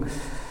бол хүн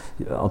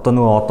одоо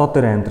нөгөө одоо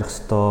дээр амьдрах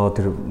хэвээр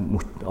тэр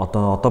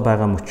одоо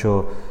байгаа мөчөө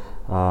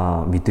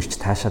мэдэрч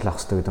таашаал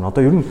авах хэвээр гэдэг нь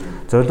одоо ер нь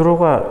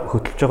зорилгоогаа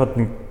хөтлөж байгаад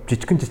нэг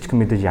жижигэн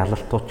мэдээж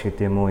ялалтууч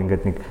гэдэг юм уу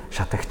ингээд нэг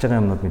шатагч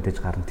байгаа юмнууд мэдээж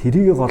гарна.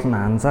 Тэрийг гол нь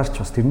анзаарч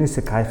бас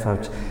тэрнээсээ кайф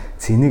авч,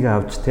 цэнийг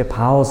авч,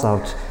 пауз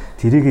авч,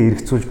 тэрийг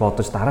эргэцүүлж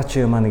бодож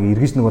дараачийн юм аа нэг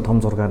эргэж нөгөө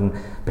том зургаар нь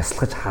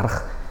бясалгаж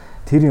харах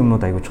тэр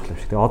юмнууд аягүй чухал юм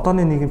шиг. Тэгээ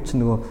одооны нийгэм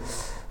чинь нөгөө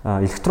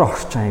электрон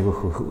орчин аягүй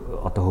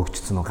одоо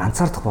хөгжсөн нөгөө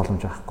ганцаардах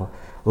боломж байхгүй.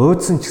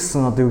 Өөдсөн ч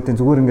гэсэн одоо юу гэдэг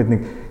зүгээр ингээд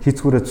нэг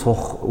хийцгүүрээ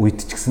цуух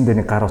үед ч гэсэн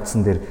дээр нэг гар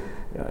утсан дээр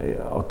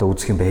одоо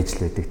үзэх юм байж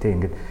л байдаг тийм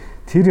ингээд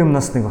тэр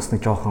юмнаас нэг бас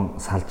нэг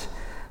жоохон салж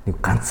нэг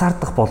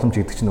ганцаардах боломж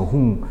гэдэг чинь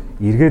хүн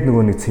эргээд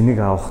нөгөө нэг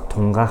цэнийг авах,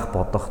 тунгаах,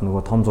 бодох,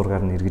 нөгөө том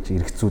зургаар нь эргэж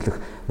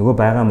эргэцүүлэх, нөгөө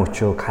байгаа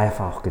мөчөө кайф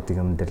авах гэдэг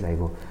юм дээр л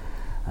айгүй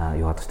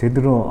юу гадаг.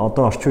 Тэр нөө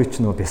одоо орчин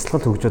үеч нөгөө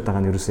бясалгал хөгжөөд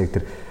байгаа нь ерөөсөө яг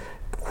тэр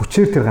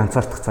хүчээр тэр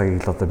ганцаардах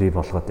цагийг л одоо бий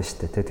болгоод байна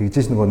шүү дээ.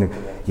 Тэгжээж нөгөө нэг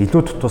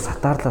илүү дутуу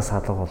сатаарлаа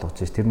саалга болгож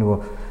чинь тэр нөгөө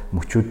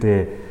мөчүүдээ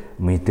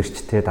мэдэрч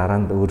те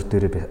дараа нь өөр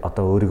дээрээ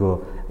одоо өөрийгөө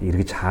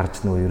эргэж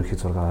харж нөгөө ерөнхий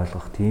зураг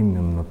ойлгох тийм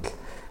юмнууд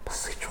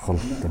бас их чухал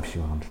юм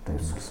шиг байна л да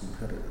юм.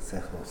 Тэгэхээр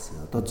сайхан болсон.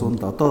 Одоо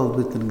 100-д одоо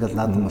бид ингээл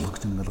наадам болох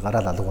гэж ингээл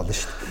гараал алга болно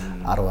шүү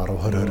дээ. 10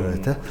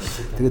 20 те.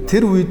 Тэгээд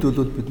тэр үед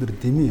бол бид нэр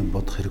дэмий юм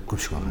бодох хэрэггүй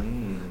шиг байна.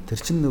 Тэр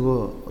чинь нөгөө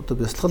одоо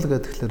бясалгал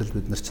гэхэлэр л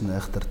бид нар чинь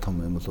айхтар том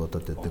юм л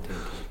бодоод байдаг.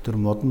 Тэр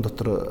модон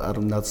дотор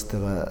 10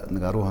 наадтайгаа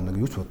нэг 10 хоног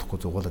юу ч бодохгүй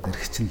зугаалаад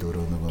ирэх чинь л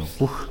өөрөө нөгөө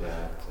бүх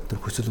тэр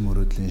хүсэл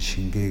мөрөөдлийн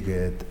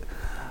шингээгээд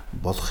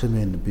болох юм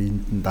ин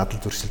биенд нь дадал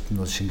зуршилтанд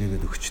бол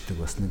шингээгээд өгчдөг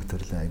бас нэг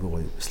төрлийн айгүй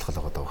гоё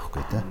бясалгал байгаа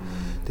байхгүй тий.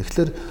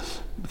 Тэгэхээр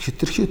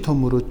хитрхи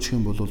том мөрөөдчих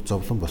юм бол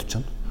зовлон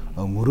болчихно.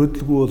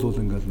 Мөрөөдлгүй бол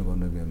ингээл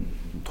нэг юм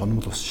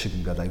тонмол ус шиг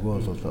ингээл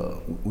айгүй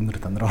бол үнэр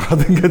танаар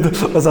ороод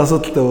ингээд бас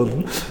асуудалтай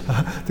болно.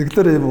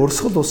 Тэгэхээр юм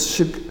урсгал ус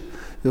шиг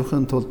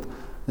явахын тулд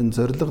энэ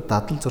зорилго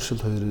дадал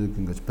зуршил хоёрыг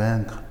ингээд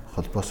байнга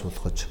холбоос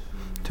болгож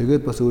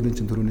тэгээд бас өөрийн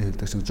чинь төрөний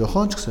хэлдэг шиг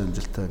жохон ч гэсэн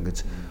амжилттай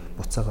ингээд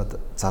буцаагаад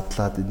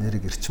задлаад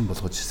энерги эрчим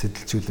болгож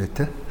сэтэлжүүлээ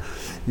те.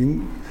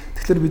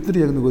 Тэгэхээр бид нар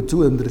яг нөгөө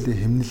зөв амьдралын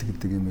хэмнэл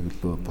гэдэг юм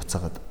л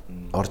буцаагаад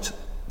орж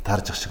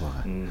таарж ах шиг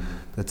байгаа.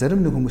 Тэгээ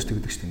зарим нэг хүмүүс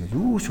тэгдэг шүү дээ.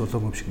 Юу ч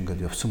болоогүй юм шиг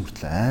ингээд явсан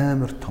мөртлөө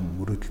амар том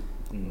мөрөөдөл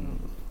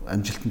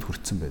амжилтанд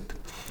хүрсэн байдаг.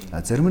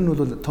 Зарим нь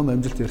бол том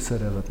амжилт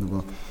ярьсаар яагаад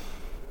нөгөө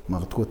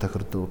магадгүй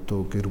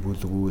тахирдуу гэр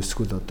бүлгүй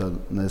эсвэл одоо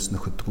найз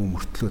нөхөдгүй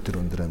мөртлөө тэр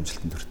өндөр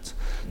амжилтанд хүрсэн.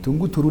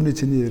 Дөнгөж төрөний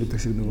чиний ярьдаг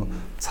шиг нөгөө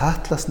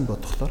цаатлаас нь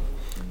бодохлоор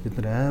бид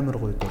нар амар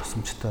гоё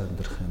дурсамжтай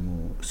амьдрах юм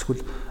уу?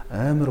 Эсвэл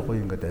амар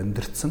гоё ингээд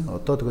амьдрцсан.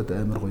 Одоо тэгээд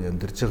амар гоё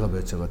амьдарж байгаа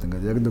байж байгаад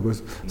ингээд яг нөгөө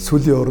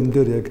сүлийн орон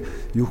дээр яг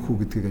юу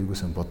хүү гэдгийг аягүй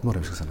сайн бодмоор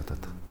юм шиг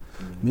санагдаад байна.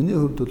 Миний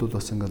хувьд бол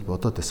бас ингээд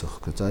бодоод байсан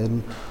байхгүй. За ер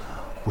нь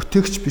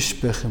бүтээгч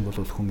биш байх юм бол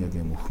хүн яг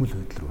юм өхмөл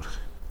байдлаар барах.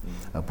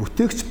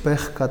 Бүтээгч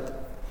байх гад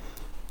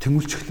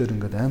тэмүүлчихлээр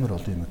ингээд амар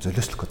олон юм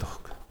золиослох гэдэг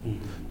байхгүй.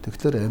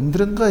 Тэгэхээр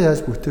амьдрангаа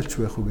яаж бүтээлч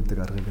байх вэ гэдэг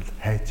аргыг л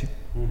хайж.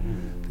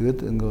 Тэгээд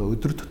ингээд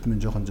өдөр тутмын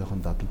жоохон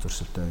дадал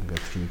зуршилтай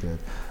ингээд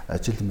хийгээд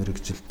ажил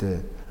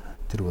мэргэжилтэй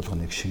тэр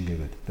болгоныг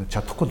шингээгээд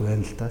чадахгүй л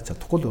байна л да.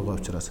 Чадахгүй л байгаа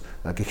учраас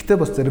гэхдээ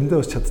бас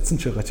заримдаа бас чадсан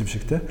ч байгаа юм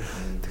шиг те.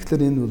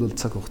 Тэгэхээр энэ бол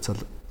цаг хугацаа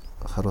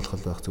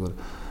харуулах байх зүгээр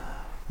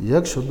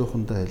яг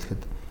шулуухандаа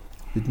хэлэхэд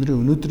бидний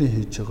өнөөдрийн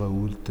хийж байгаа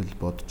үйлдэл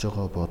бодож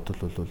байгаа бодол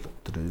бол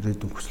тэр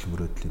ирээдүйн хүсэл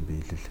мөрөөдлийн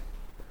биелэл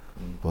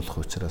болох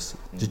учраас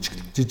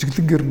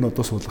жижиглэнгээр нь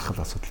одоо суулгах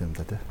асуудал юм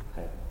да тий.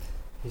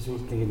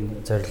 Эсвэл нэг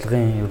нь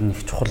зорилгын ер нь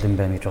их чухал юм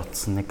байна гэж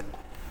бодсон нэг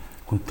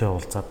хүнтэй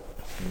уулзаад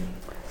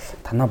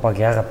танаа баг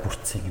яагаад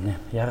бүрдсэн гинэ?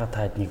 Яагаад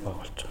та эднийг баг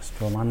болж байгаа юм?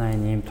 Тэгвэл манай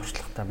энэ ийм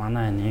туршлагатай,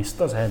 манай энэ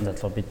өстой сайн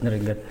залуу бид нэр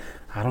ингээд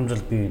 10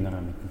 жил бие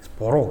биенээрээ мэднэс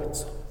буруу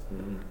гэсэн.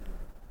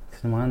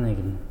 Тэгэхээр манай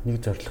нэг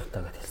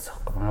зорилготой гэж хэлсэн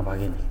байхгүй. Манай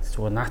багийн нэг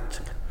зүгээр наач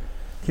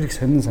тэр их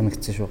сонин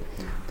санагдсан шүү.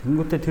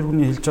 Тэнгүүтээ тэр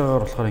хүний хэлж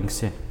байгаагаар болохоор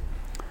ингэсэн.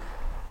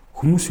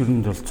 Хүмүүс ер нь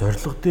бол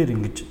зорилго дээр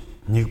ингэж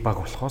нэг баг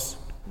болохоос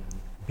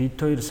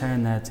бид хоёр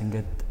сайн найз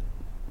ингээд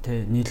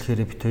тэ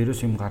нийлэхээр бид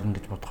хоёроос юм гарна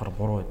гэж бодохоор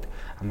буруу байдаг.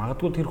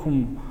 Магадгүй тэр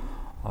хүн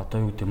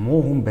одоо юу гэдэг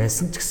муу хүн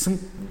байсан ч гэсэн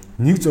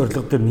нэг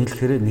зорилго дээр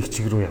нийлэхээр нэг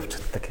чиг рүү явж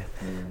чаддаг.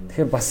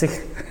 Тэгэхээр бас их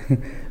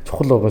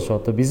чухал байгаа шүү.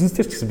 Одоо бизнес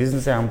төр ч гэсэн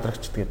бизнесээ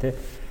хамтрагч гэдэг тий.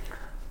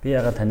 Би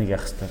ягаад таныг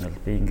яах хэрэгтэй юм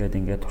бэ? Би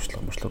ингээд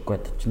туршлага мөшлөггүй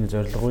чиний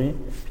зорилго юу?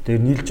 Бид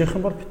тэр нийлж явах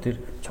юм бол бид тэр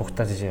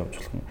цугтаа жишээ явж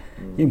болох юм.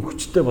 Ийм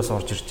хүчтэй бас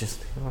орж ирж байна.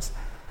 Тэгэхээр бас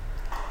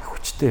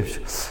хүчтэй юм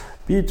шиг.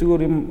 Би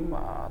зүгээр юм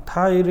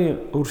та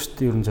хоёрын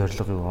өөрсдийн ерөн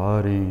зорилго юу?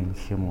 Ойрын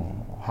гэх юм уу?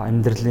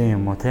 Амьдралын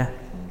юм уу те?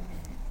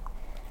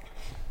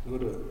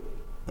 Зүгээр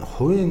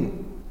хувийн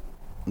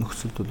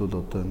нөхцөлд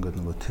бол одоо ингээд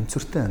нөгөө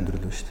тэнцвэртэй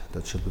амьдрал байна шүү дээ.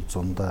 Одоо жишээлбэл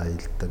зундаа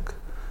аялдаг,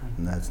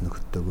 найз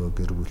нөхдөдөө,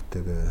 гэр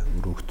бүлтэйгээ,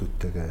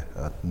 өрөөгтүүдтэйгээ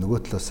нөгөө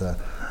талаасаа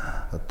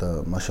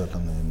одоо маш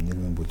олон юм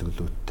нийгмийн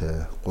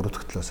бүлэглүүдтэй, гурав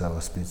дахь талаасаа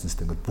бас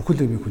бизнестэй ингээд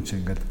бүхэл юм хүн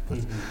чинь ингээд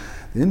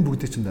энэ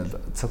бүгдийг чинь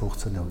цаг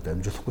хугацааны хувьд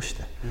амжуулахгүй шүү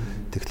дээ.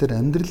 Тэгэхээр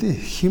амьдралын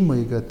хэм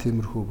маягаа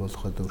тиймэрхүү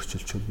болгоход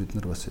өөрчилчүүд бид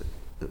нар бас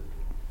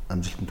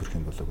амжилтанд хүрэх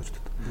юм болоо гэж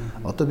боддог.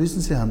 Одоо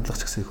бизнесийн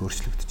хандлагч гэсэн их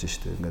өөрчлөгдөж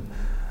шүү дээ. Ингээд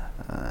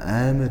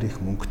амар их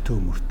мөнгөтэй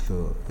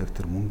мөртлөө яг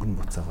тэр мөнгөнд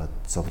буцаагаад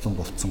зовлон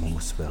болцсон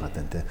хүмүүс байгаад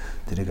байна те.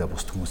 Тэрийгээ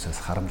бусд хүмүүсээс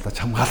харамлаж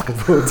хамгаалах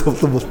гэж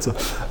зовлон болцсон.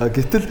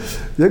 Гэтэл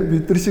яг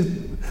бид нар шиг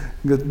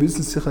ингээд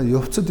бизнесийнхаа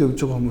явцад явж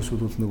байгаа хүмүүс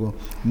бол нөгөө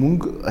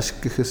мөнгө ашиг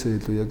гэхээсээ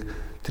илүү яг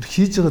тэр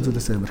хийж байгаа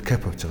зүйлээс амар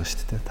кап авч байгаа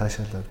шүү дээ.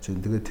 Таашаал авч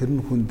байна. Тэгээд тэр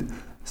нь хүнд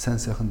сайн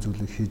сайхан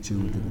зүйлийг хийж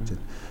ивэл гэж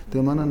байна.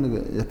 Тэгээ манай нэг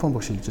Япон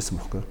багш хэлжсэн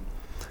байхгүй.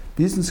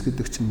 Бизнес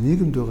гэдэг чинь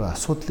нийгэмд байгаа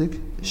асуудлыг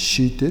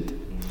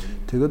шийдээд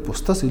тэгээд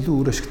бусдаас илүү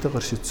үр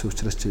ашигтайгаар шийдсэн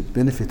учраас чи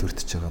бенефит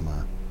хүртэж байгаа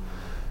маа.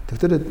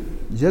 Тэгэхээр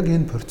яг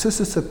энэ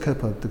процессээс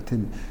кап авдаг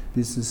тийм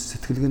бизнес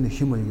сэтгэлгээний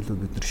хэм маяг илүү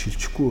бид нар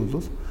шилжихгүй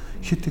бол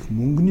хит их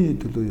мөнгөний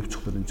төлөө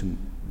явчихлаар энэ чинь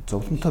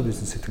зовлонтой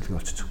бизнес сэтгэлгээ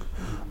болчих жоог.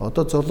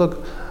 Одоо золог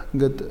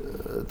ингээд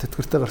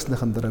тэтгэвртэй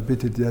гарсныхан дараа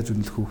бид хэд яаж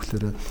үнэлэх вэ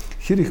гэхээр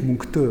хэр их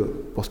мөнгөтэй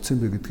болцсон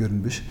бэ гэдгээр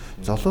нь биш.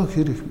 Золоо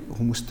хэр их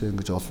хүмүүстэй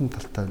ингэж олон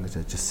талтаа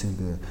ингэж ажилласан юм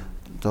бэ?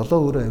 Золоо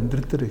өөрөө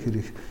амьдрал дээр хэр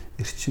их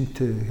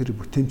эрчимтэй, хэр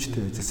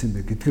бүтээмжтэй ажилласан юм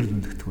бэ гэдгээр л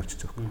үнэлэгдэх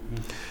болчих жоог.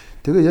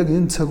 Тэгээ яг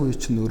энэ цаг үе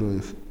чинь өөрөө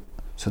их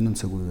сонин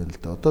цаг үе байна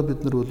л да. Одоо бид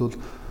нар бол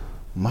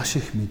маш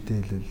их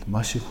мэдээлэл,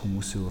 маш их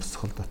хүмүүсийн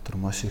урсгал дотор,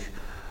 маш их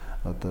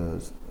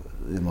одоо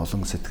юм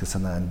олон сэтгэл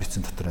санаа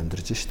амбицын дотор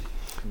амьдарч шүү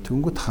дээ.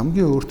 Тэнгүүд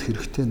хамгийн өөрт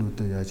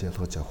хэрэгтэйнүүдээ яаж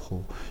ялгаж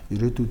авах вэ?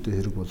 Ирээдүйдээ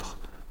хэрэг болох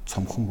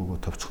цомхон бөгөө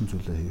товчхон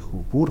зүйлээ хийх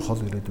үү? Бүр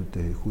хол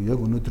ирээдүйдээ хийх үү? Яг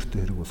өнөөдөртөө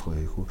хэрэг болохоо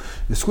хийх үү?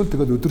 Эсвэл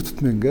тэгээд өдөр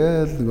тутмын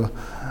ингээл нөгөө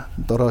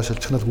дороо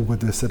шалчхнал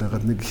гүгээд байсаар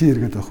хагаад нэг хий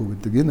эргээд байх уу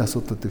гэдэг энэ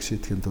асуудлуудыг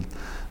шийдэхэд бол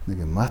нэг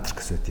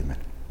матрикс байт юм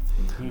байна.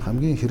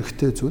 Хамгийн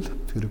хэрэгтэй зүйл,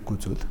 хэрэггүй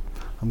зүйл,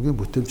 хамгийн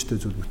бүтээмжтэй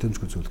зүйл,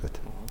 бүтээмжгүй зүйл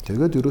гэдэг.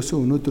 Тэгээд ерөөсөө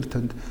өнөөдөр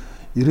танд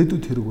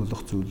ирээдүйд хэрэг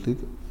болох зүйлийг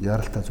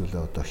яаралтай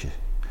зүйлээ одоо хий.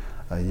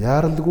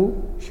 Яаралгүй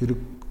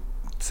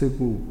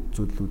хэрэгцээгүй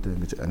зүйлүүдээ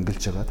ингэж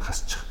ангилж агаад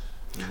хасчих.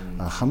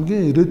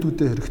 Хамгийн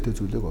ирээдүйдээ хэрэгтэй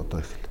зүйлийг одоо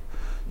ихэл.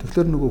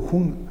 Тэгэхээр нөгөө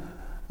хүн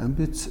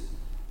амбиц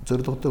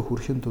зорилгодоо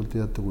хүрэхин тулд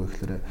яадаг вэ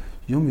гэхээр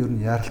юм ер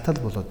нь яаралтай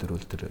болоод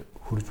ирвэл тэр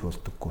хүрж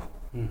болдоггүй.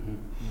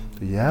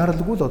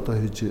 Яаралгүй л одоо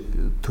хийж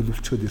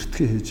төлөвлөчгöd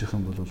эртгээ хийж явах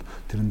юм бол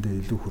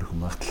тэрэндээ илүү хүрэх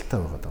магадaltaй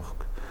байгаа даа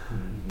байхгүй.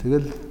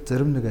 Тэгэл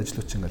зарим нэг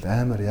ажлууч ингээл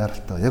амар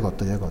яаралтай яг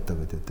одоо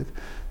гэдэг.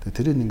 Тэгээ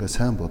тэрийг ингээ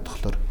сайн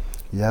бодглохлоор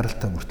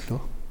яаралтай мөртлөө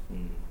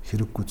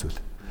хэрэггүй зүйл.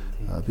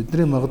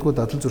 Бидний магадгүй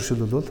дадал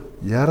зуршил бол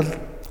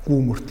яаралгүй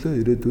мөртлөө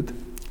ирээдүйд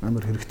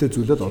амар хэрэгтэй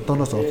зүйлээд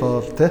одооноос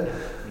олоод те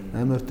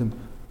амар тийм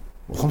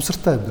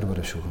ухамсартай амьдрал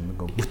шүү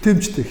ингээ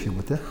бүтээмжтэй гэх юм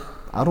уу те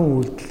 10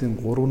 үйлдэлийн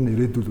 3 нь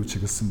ирээдүйд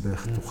чиглэсэн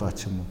байх тухай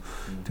ч юм уу.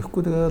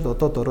 Тэгэхгүй тэгэл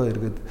одоо дороо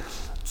эргээд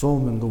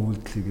 100 мянган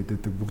үйлдэл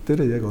хийгээд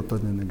бүгдээрээ яг одоо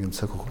нэг юм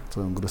цаг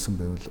хугацаа өнгөрөөсөн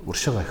байвал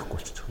уршаага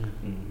ихгүй болчих.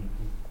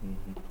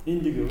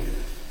 Энд нэг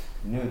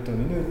миний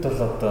хувьд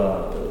бол одоо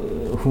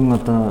хүн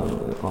одоо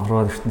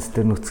хорвоо ертөнц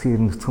дээр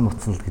нүцгэн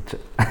буцсан л гэж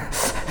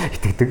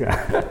итгэдэг.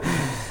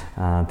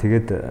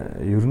 Тэгээд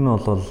ер нь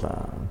бол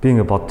би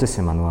ингэ бодож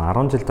байсан юм аа.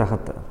 10 жил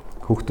байхад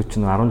хүүхдүүд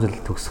чинь 10 жил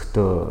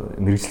төгсөхдөө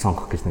мэрэгжил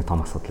сонгох гэж нэг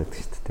том асуудал байдаг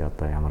шүү дээ.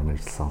 Одоо ямар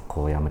мэрэгжил сонгох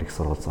уу, ямар их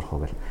сургууль сурах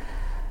уу гэл.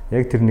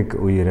 Яг тэр нэг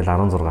үеэрэл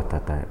 16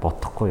 таа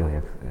бодохгүй юу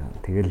яг.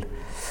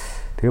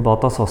 Тэгээ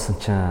бодоо суусан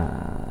чинь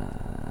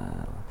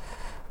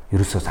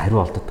ерөөсөө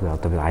хариу олддоггүй.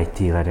 Одоо би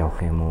IT-гаар явах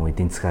юм уу,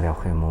 эдийн засгаар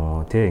явах юм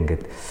уу, тий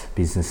ингээд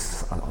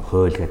бизнес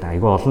хууль гэдэг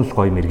айгүй олон л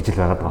гоё мэрэгжил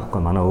байгаад байгаа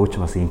байхгүй. Манай өөч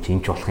бас юм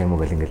ч болох юм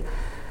уу гэл ингээд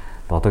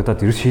бодогдоод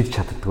ерөөс шийдэж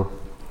чаддаггүй.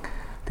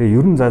 Тэгээ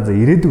ер нь за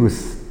ирээдүгөөс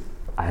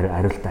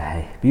хариултаа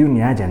хай. Би юу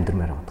яаж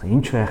амьдрмаар байгаа юм.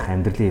 Энд ч байх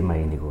амьдралын юм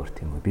аа нэг өөр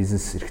тийм үү.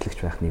 Бизнес эрхлэгч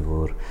байх нэг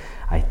өөр,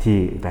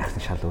 IT байх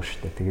нь шал өөр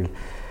шүү дээ. Тэгэл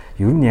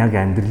ер нь яг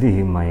амьдралын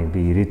хэм маяг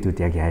би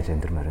ирээдүйд яг яаж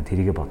амьдрмаар вэ?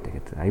 Тэрийгэ бодъё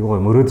гэдэг. Айгүй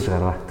гоё мөрөөдөж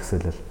гаргаа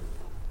төсөөлөл.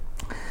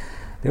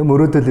 Тэгээ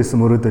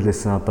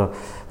мөрөөдөлөөсөн одоо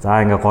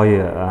за ингээ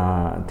гоё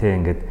тий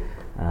ингээд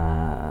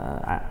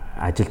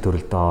ажил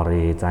төрөлдөө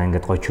оръё. За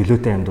ингээд гоё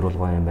чөлөөтэй амьдрал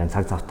гоё юм байна.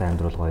 Цаг завтай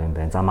амьдрал гоё юм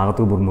байна. За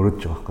магадгүй бүр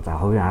мөрөөдөж байгаа байхгүй. За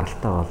хувийн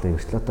аралтай болъё.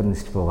 Өрчлөөтөр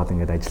нисч буугаад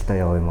ингээд ажилдаа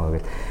яваа юм аа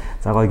гэл.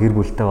 За гоё гэр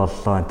бүлтэй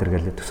боллоо энэ төр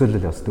гэл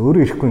төсөөлөл явуулсан.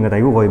 Өөрөө ирэхгүй ингээд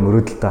айгүй гоё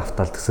мөрөөдөлтэй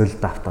автал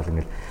төсөөлөлтэй автал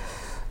ингээд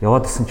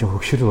яваад исэн чинь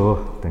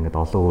хөгшрөө. Одоо ингээд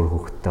олон өөр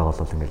хүүхдтэй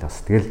болол ингээд бас.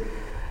 Тэгэл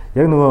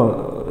яг нөгөө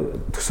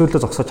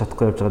төсөөлөлөө зогсоож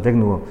чадахгүй явж байгаад яг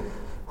нөгөө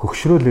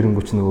хөгшрөөл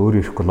ирэнгүүч нөгөө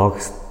өөрөө ирэхгүй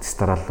логистик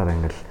дараалалаар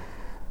ингээд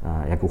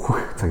яг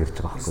өөхөх цаг ирж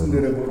байгаа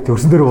байхгүй.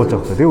 Төрсөн дээр болж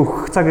байгаа байхгүй. Тэгээ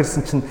өөхөх цаг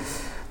ирсэн чинь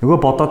нөгөө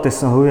бодоод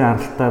байсан хувийн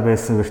аралтай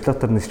байсан,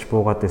 вертолетоор нисч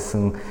буугаад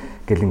байсан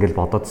гэл ингээд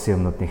бодоод исэн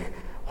юмнууд их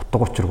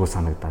утга учиргүй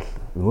санагдал.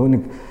 Нөгөө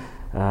нэг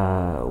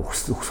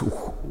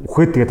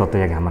үхээд тэгээд одоо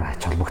яг ямар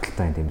ач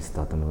холбогдолтой юм тийм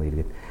үстэй одоо нөгөө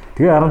иргэд.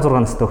 Тэгээ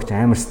 16 настай өгч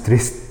амар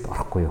стресст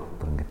орохгүй юу.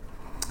 Бүр ингээд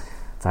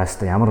за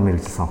өстө ямар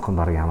мэрэгжил сонгох нь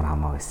баг ямар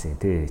хамаа байсан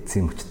тий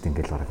эцсийн мөчт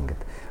ингээд баг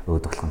ингээд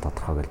өөд болох нь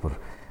тодорхой гэл бүр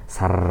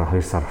сар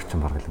 2 сар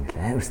орчим баг ингээд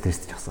амар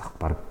стресстэй жагсаах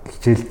баг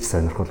хичээлж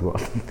сонирхолгүй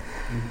болно.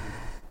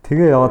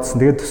 Тэгээ яваадсан.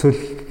 Тэгээ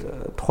төсөөл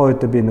тухайн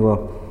үед би нөгөө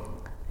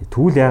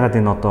тэгвэл яагаад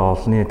энэ одоо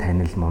олонний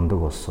танил мундаг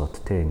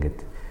улсууд тий ингээд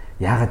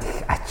яагаад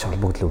их ач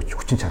холбогдол өгч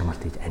хүчин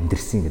чармаалт хийж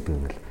амьдрсэн гэдэг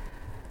юм л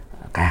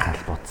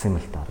гайхал бодсон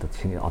юм л да.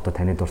 Одоо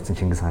таны дурдсан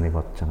Чингис хааныг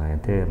бодож байгаа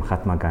юм тий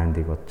Махатма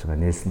Гандиг бодож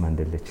байгаа Нельсон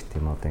Манделач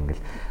тийм одоо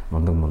ингээд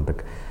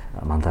мундаг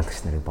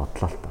манлайлагч нарыг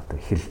бодлоо л да. Одоо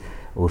их л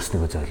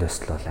өөрснийгөө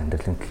золиослол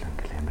амьдралын төлөө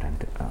ингээд амар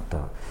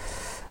одоо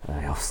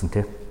явсан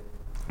тий.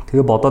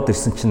 Тэгээ бодоод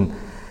ирсэн чинь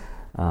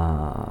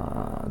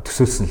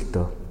төсөөлсөн л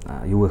дөө.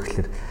 Юу вэ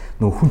гэхээр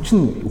нөө хүн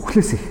чинь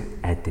үхлээс их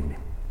айд юм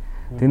байна.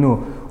 Тэгээ нөө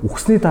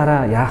үхсний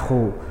дараа яах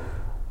вэ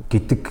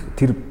гэдэг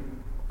тэр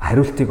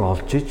хариултыг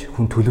олж иж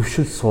хүн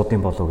төлөвшөл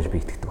суудсан болоо гэж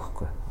би итгэдэг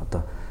байхгүй.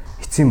 Одоо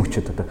эцсийн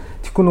мөчөд одоо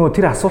тэгэхгүй нөгөө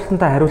тэр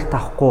асуултандаа хариулт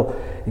авахгүй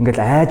ингээл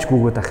айж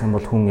гүгээд ах юм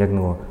бол хүн яг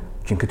нөгөө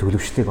жинхэнэ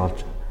төлөвшлийг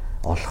олж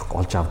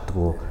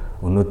авдаггүй.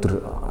 Өнөөдөр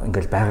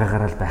ингээл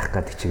байгаагаараа л байх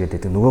гэдэг чигээд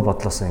байдаг. Нөгөө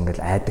бодлосоо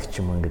ингээл айдаг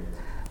ч юм уу ингээд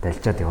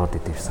далжаад яваад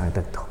идэв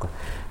санагдаад байхгүй.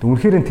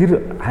 Үнэхээр тэр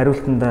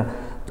хариултандаа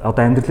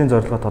одоо амьдралын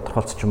зорилгоо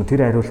тодорхойлсон ч юм уу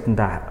тэр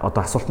хариултандаа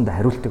одоо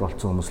асуултандаа хариултыг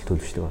олцсон хүмүүс л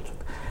төлөвшлийг олж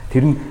байна.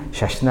 Тэр нь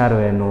шашнаар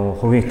байна уу,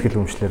 хувийн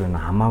ихтгэл өмчлөр байна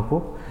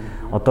хамаагүй.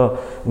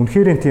 Одоо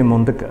үнэхээр тийм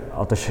мундаг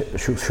одоо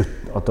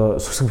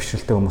сүсэг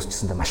бишрэлтэй хүмүүс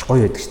ч гэсэндээ маш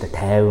гоё байдаг ч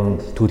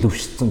тайван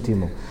төлөвшсөн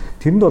тийм үү.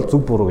 Тэрэнд бол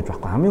зөв буруу гэж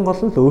байхгүй. Хамгийн гол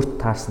нь өөрт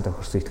таарсан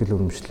тохирсон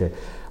ихтгэл өмчлөө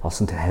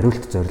олсон тэр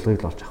хариулт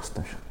зорилгыг л олж авах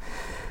хэрэгтэй юм шиг.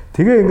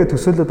 Тэгээ ингээд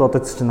төсөөлөд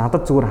бодож чинь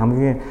надад зүгээр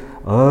хамгийн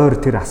ойр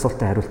тэр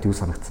асуултын хариулт юу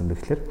санагдсан бэ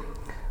гэхээр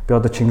би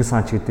одоо Чингис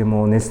хаан ч гэдэг юм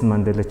уу, Нельсон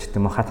Манделач ч гэдэг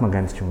юм уу, Махатма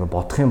Ганди ч юм уу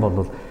бодох юм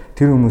бол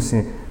тэр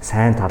хүмүүсийн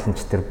сайн таламж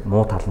тэр,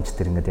 муу таламж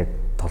тэр ингээд яг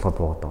толгойд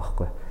буугаад байгаа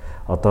байхгүй.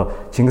 Одоо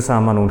Чингис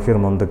хаан маань үнэхээр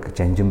мундаг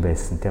жанжин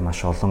байсан тийм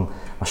маш олон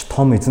маш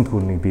том эзэнт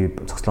гүрнийг би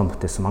цогцлон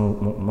бүтээсэн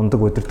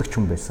мундаг удирдагч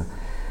хүн байсан.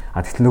 А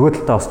тэгэхээр нөгөө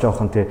талдаа бас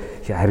жоохон тий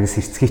харгас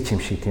хэрцгийч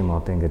юм шиг тийм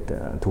одоо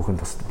ингээд түүхэнд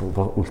бас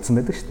үлдсэн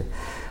байдаг шүү дээ.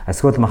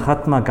 Эсвэл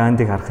Махатма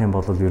Гандиг харах юм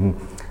бол ер нь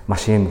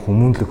маш ийм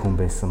хүмүүнлэг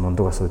хүн байсан,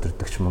 мундаг бас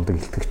удирдагч, мундаг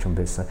илтгэгч хүн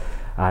байсан.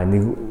 А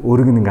нэг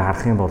өөрийг ингээ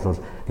харах юм бол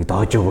нэг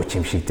доожоогүй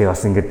юм шиг тий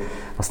бас ингээд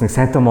бас нэг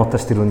сайнтай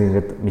муутааш тэр үнийг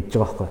ингээд мэдж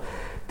байгаа байхгүй.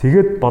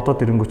 Тэгээд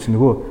бодоод ирэнгүү чи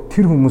нөгөө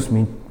тэр хүмүүс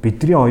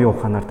бидний оюун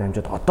ухаанаар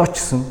дамжаад одоо ч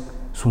гэсэн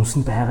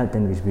сүнсэнд байгаад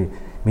байна гэж би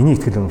миний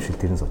ихтгэл өмшил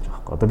тэрэн сууж байгаа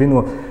байхгүй. Одоо би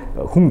нөгөө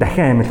хүн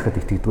дахин амьлахад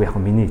итгэдэг яг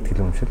миний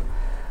ихтгэл өмшил.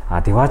 А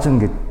диважн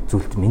гэдэг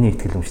зүйлд миний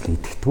ихтгэл өмшил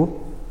итгэдэг.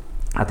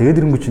 А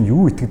тэгээд ирэнгүү чинь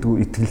юу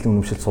итгэл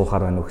өмшил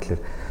суухаар байна вэ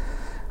гэхээр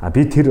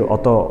би тэр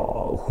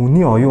одоо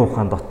хүний оюун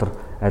ухаан дотор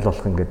аль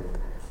болох ингээд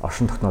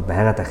оршин тогтноод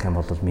байгаад байх юм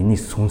бол миний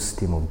сүнс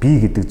тийм үү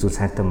би гэдэг зүйл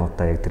сайнтай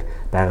муутай яг тэр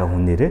байгаа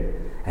хүнээрээ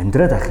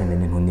амьдраад байх юм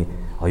энэ хүний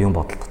оюун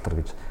бодол дотор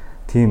гэж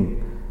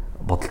тийм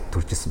бодол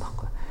төрж исэн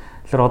байхгүй.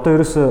 Тэгэхээр одоо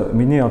ерөөсөө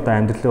миний одоо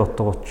амьдралын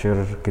утга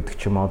учир гэдэг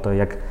ч юм одоо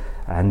яг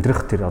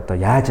амьдрах тэр одоо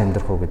яаж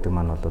амьдрах уу гэдэг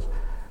маань бол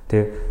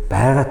тий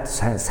байгаад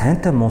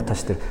сайнтай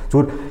муутааш тэр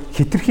зүгээр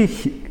хитрхи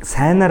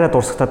сайнаараа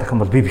дурсагтаад байх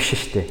юм бол би биш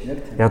шүү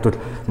дээ. Яг бол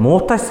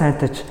муутааш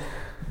сайнтайч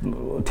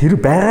тэр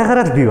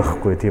байгаагаараа л би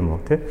байхгүй тийм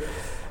үү тий.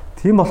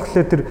 Тийм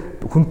болохоор тэр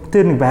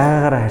хүнтэй нэг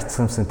байгаагаараа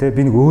харьцсан юмсан тий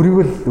би нэг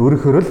өөрийгөө л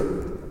өөрөөхөр л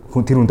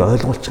хүн тэр хүнд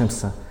ойлгуулчих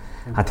юмсан.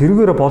 А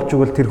тэрүүгээрээ болж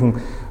игэл тэр хүн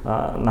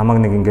намайг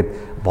нэг ингээд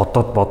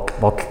бодолд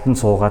нь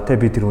суугаа те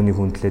би тэр хүний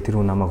хүндлээ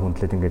тэр хүн намайг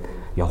хүндлээд ингээд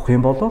явах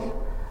юм бол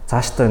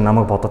цаашдаа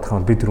намайг бодоод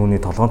тахад би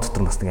тэрүүний толгоон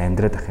дотор бас нэг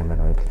амьдраад ах юм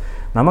байна.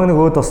 Намайг нэг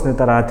өөд осны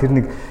дараа тэр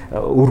нэг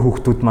үр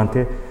хүүхдүүд маань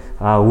тий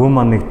өвөө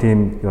маань нэг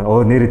тийм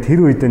нэрээ тэр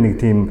үедээ нэг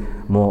тийм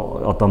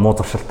муу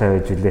зуршилтай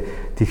байж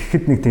үлээ.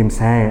 Тэгэхэд нэг тийм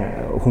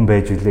сайн хүн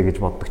байж үлээ гэж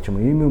боддог ч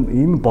юм уу.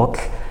 Ийм бодол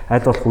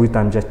аль болох үе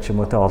дамжаад ч юм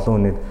уу тий олон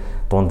хүний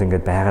дунд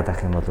ингээд байгаад ах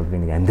юм бол би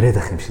нэг амьдраад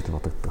ах юм шиг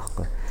л бодогддог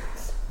байхгүй.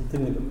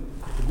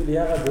 Бид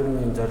яагаад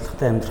өөрийн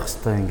зорилготой амьдрах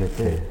хэрэгтэй ингээд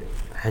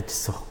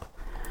хайжсан байхгүй.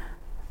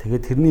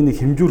 Тэгээд тэрний нэг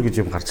хэмжүүр гэж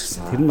юм гарч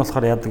ирсэн. Тэр нь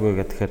болохоор яадаг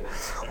вэ гэхээр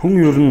хүн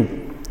ер нь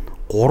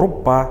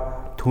 3 ба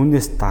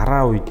түүнээс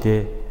дараа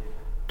үедээ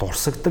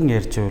дурсагдан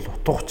ярьж байвал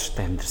утга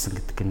учиртай амьдрсан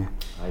гэдэг гинэ.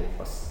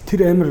 Тэр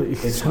амар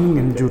их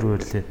сонин хэмжүүр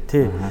байлээ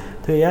тий.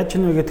 Тэгээ яаж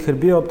юм бэ гэхээр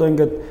би одоо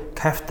ингээд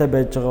кафетай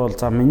байж байгаа бол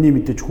за миний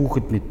мэдээж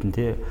хүүхэд мэднэ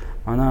тий.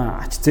 Манай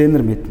ач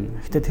зээнэр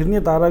мэднэ. Гэтэ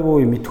тэрний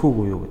дараагүй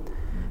мэдхүүгүй юу гэд.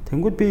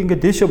 Тэнгүүд би ингээд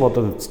дээшээ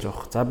бодоод үзэж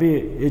байгаа. За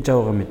би ээж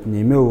аваагаа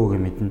мэднэ, эмээ өвгөө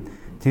мэднэ.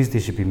 Тэрс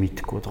дээшээ би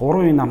мэдэхгүй.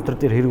 3-ын намтар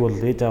дээр хэрэг бол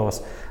ээж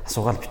аваас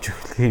асуугаал бичих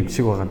юм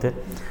шиг байгаа тий.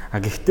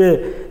 Гэхдээ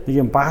нэг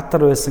юм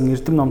баатар байсан,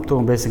 эрдэм номтой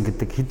хүн байсан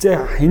гэдэг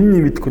хизээ хинний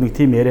мэдгүй нэг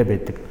тийм яриа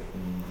байдаг.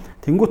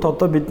 Тэнгүүт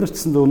одоо бид нар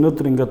ч гэсэн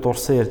өнөөдөр ингээд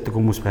дурсан ярьдаг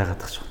хүмүүс байгаад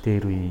байгаа шүү.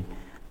 Тэр үе.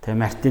 Тэ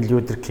Мартин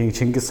Лютер Кинг,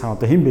 Чингис хаан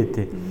одоо хэн бэ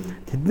те.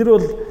 Тэд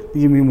нар бол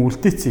нэг юм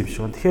үлдээсэн юм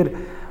шиг. Тэгэхээр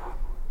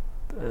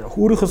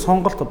өөрийнхөө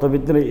сонголт одоо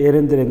бид нар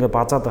яриан дээр ингээд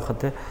базаад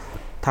байхад те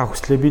та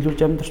хүслээ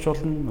биелүүлж амьдарч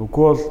болно.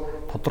 Үгүй бол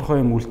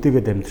тодорхой юм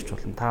үлдээгээд амьдарч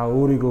болно. Та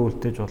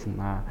өөрийгөө үлдээж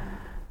болно.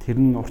 Тэр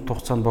нь урт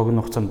хугацаанд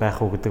богино хугацаанд байх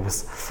уу гэдэг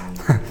бас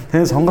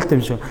тийм сонголт юм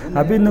шүү.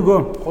 Би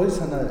нөгөө гоё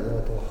санаа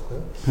яваад байгаа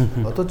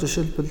байхгүй юу? Одоо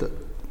жишээлбэл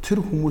тэр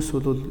хүмүүс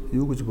бол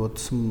юу гэж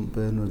бодсон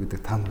байна вэ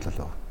гэдэг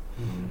таамаглал байна.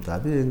 За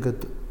би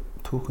ингээд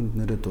түүхэнд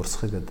нэрээ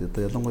дурсахыг гэдэг.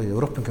 Одоо ялангуяа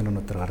Европын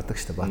кинонууд дээр гардаг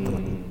шүү дээ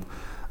бааtruуд.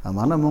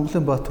 Манай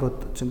Монголын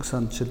бааtruуд Чингис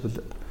хаан жишээлбэл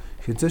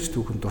хизээч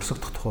түүхэнд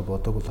дурсагдах тухай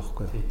бодоогүй л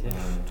байхгүй юу?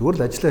 Зүгээр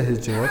л ажиллаа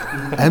хийж яваад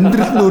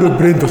амьдрал нь өөрөө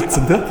брэнд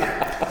болцсон тийм.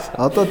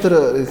 Одоо тэр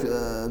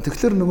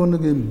тэгэхээр нөгөө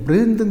нэг юм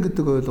брендинг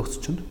гэдэг ойлголт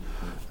чинь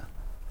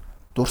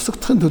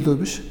дурсагдахын төлөө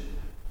биш.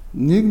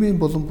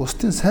 Нийгмийн болон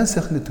бусдын сайн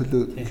сайхны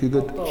төлөө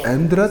хийгээд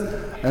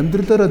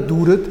амьдралаараа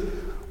дүүрээд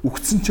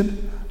үгцэн чинь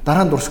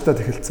дараа нь дурсагтаад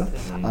эхэлсэн.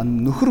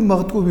 Нөхөр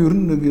магадгүй би ер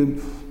нь нэг юм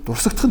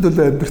дурсагдахын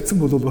төлөө амьдрцсан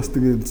бол бас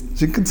нэг юм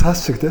жинхэнэ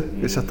цаас шиг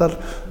тийм шатаал.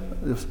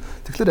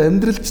 Тэгэхээр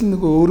амьдрал чинь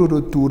нөгөө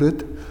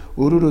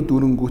өөрөөрөө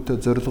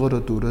дүүрэнгүүтээ зорилгоороо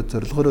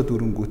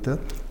дүүрэнгүүтээ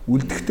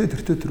үлдэхтэй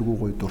тэртээ тэргүй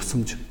гоё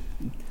дурсамж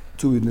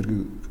зөв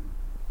энерги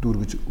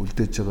дүүргэж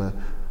үлдээж байгаа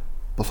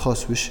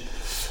болохоос биш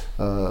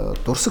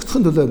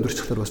дурсагдахын төлөө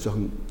амьдрчихлаар бас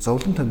жоохон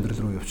зовлонт амьдрал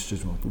руу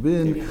явчихж байгаа. Би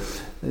энэ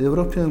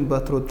Европын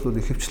бааtruуд бол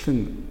ихэвчлэн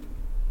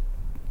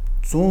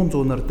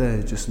 100-аар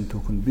дайн хийжсэн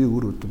түүхэнд би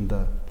үр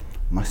удамдаа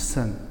маш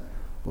сайн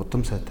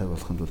удам сайтай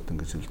болохын тулд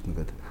ингэж үлдэнэ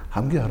гэдэг.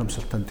 Хамгийн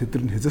харамсалтай нь тэд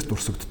нар хязгаарч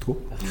дурсагддаггүй.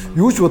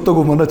 Юу ч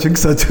бодоогүй манай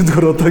Чингис хаан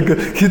зөвхөн одоо ингэ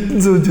хэдэн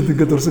зуун жил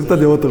ингэ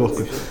дурсагдаад яваад байгаа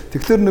байхгүй.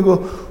 Тэгэхээр нөгөө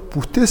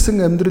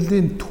бүтээсэн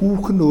амьдралын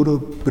түүх нь өөрөө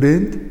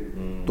брэнд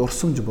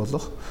дурсамж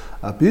болох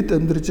бид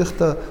амьдарч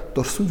байхдаа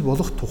дурсамж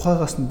болох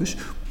тухайгаас нь биш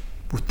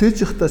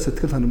бүтээж байхдаа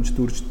сэтгэл ханамж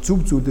дүүрж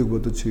зөв зүйлийг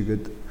бодож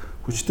хийгээд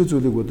хүчтэй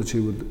зүйлийг бодож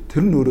хийвэл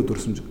тэр нь өөрөө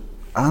дурсамж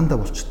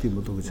аанда болчихдөг юм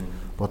болов уу гэж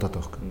бодоод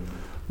байгаа юм.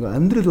 Нөгөө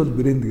амьдрал бол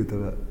брэнд гэдэг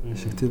байгаа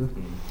шиг тийм ээ.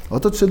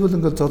 Одоо жишээлбэл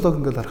ингээд зоолог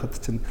ингээд харахад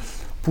чинь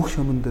бүх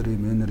юмн дээр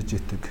юм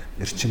энержетик,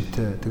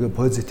 эрчимтэй, тэгээ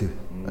позитив,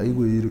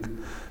 айгүй эерэг.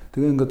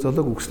 Тэгээ ингээд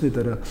зоолог өгсөний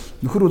дараа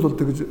нөхөр бол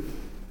тэгж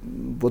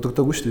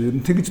бодогдоогүй шүү дээ. Ер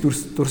нь тэгж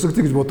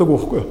дурсагдгийг гэж бодоогүй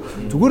байхгүй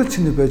юу. Зүгээр л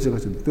чиний байж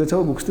байгаа чинь. Тэгээ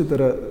чаваг өгсөний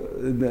дараа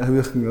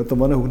хавьяхан одоо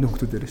манай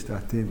хүүхдүүд яриа шүү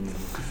дээ. Тийм.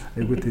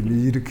 Айгүй тийм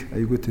эерэг,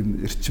 айгүй тийм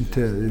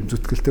эрчимтэй, юм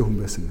зүтгэлтэй хүн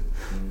байсан.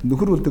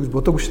 Нөхөр бол тэгж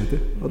бодоогүй шүү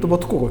дээ. Одоо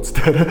бодохгүй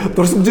гоцтой.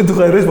 Дурсамжийн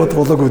тухай яриаш бодох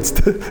болоогүй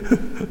үстэй.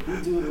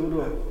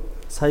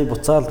 Сая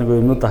буцаал нэг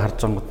юмнуудаа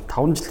харж ангууд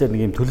 5 жилээр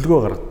нэг юм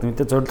төлөвлөгөө гаргад.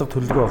 Мэдээ зорилго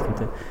төлөвлөгөө авах нь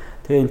тий.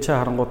 Тэгээ эн чинь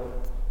харангууд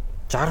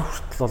 60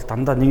 хүртэл бол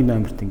дандаа 1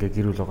 номерт ингээ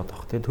гэрүүл байгаа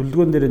тох. Тэгээ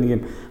төлөвлөгөөн дээр нэг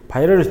юм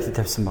priority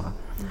тавьсан байгаа.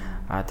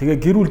 Тэгээ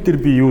гэрүүл дээр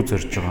би юу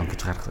зорж байгаа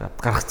гэж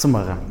гаргацсан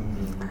байгаа.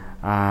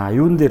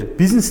 Юун дээр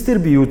бизнес дээр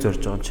би юу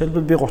зорж байгаа.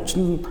 Жишээлбэл би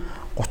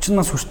 30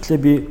 нас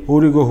хүртлээр би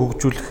өөрийгөө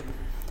хөгжүүлэх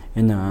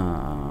энэ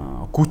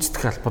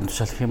гүйцэтгэх албанд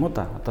тушаалах юм уу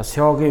да. Одоо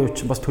SEO-гийн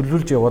үуч бас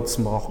төлөвлөж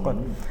яваадсан байгаа байхгүй.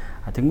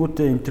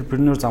 Тэнгүүтээ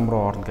энтерпренeur зам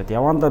руу орно гэдэг.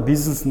 Явандаа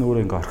бизнес нь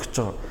өөрөө ингээ орхиж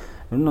байгаа.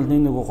 Ер нь бол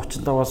нэг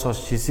 35-аас хойш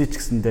шисэж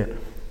гисэндээ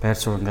байр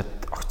суурь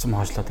ингээд огцом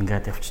хоошлоод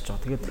ингээд явчихж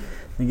байгаа. Тэгээд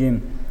нэг юм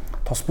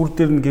тус бүр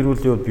дээр нь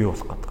гэрүүл бий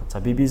болох гэдэг. За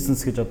би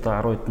бизнес гэж одоо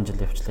 10 хэдэн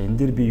жил явчлаа. Энэ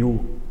дээр би юу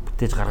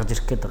бүтээж гаргаж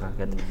ирэх гээд байгаа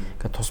гэдэг.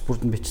 Ингээд тус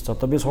бүрд нь бичиж.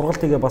 Одоо би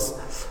сургалтыгээ бас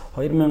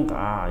 2009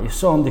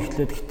 онд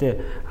эхлээд гэхдээ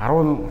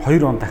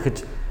 12 он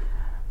дахиж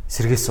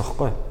сэргээсэн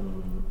байхгүй.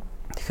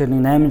 Тэгэхээр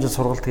нэг 8 жил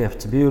сургалтыгээ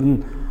явчихсан. Би ер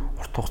нь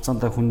урт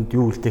хугацаанд хүнд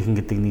юу үлдээх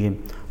гэдэг нэг юм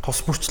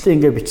тус бүрчлээ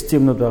ингээд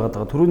бичсэн юмнууд байгаад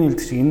байгаа. Түрүүний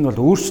хэлдэг шиг энэ нь бол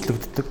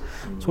өөрчлөгддөг.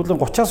 Сүүлийн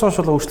 30-аас хойш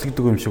бол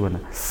өөрчлөгдөг юм шиг байна.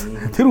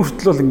 Тэр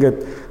хүртэл бол ингээд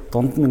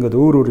дунд нь ингээд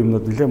өөр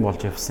юмнууд нэлээд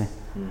болж явсан.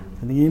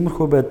 Нэг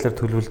иймэрхүү байдлаар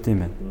төлөвлөлт юм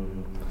байна.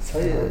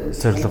 Сая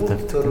зорилго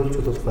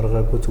бол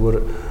гаргаагүй зүгээр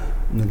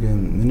нэг юм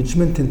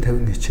менежментийн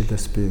 50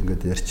 хичээлээс би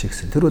ингээд ярьчих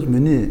гэсэн. Тэр бол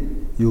миний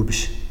юу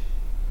биш.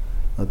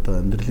 одоо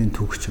амьдралын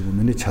түүх чиг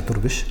миний чадвар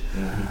биш.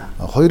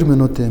 2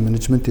 минутын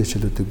менежментийн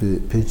хичээлүүдийг би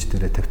пэйж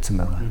дээрээ тавьсан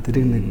байгаа.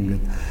 Тэрийг нэг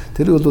ингээд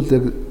тэр бол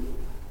яг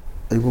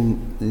айгүй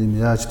юм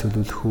яаж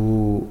төлөвлөх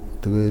үү,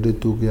 тэгээ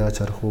ирээдүг яаж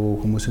харах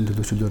уу, хүмүүсийн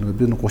төлөвчлөлөөр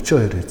би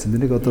 32 хийсэн.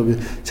 Энийг одоо би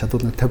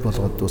чадвар нэг 50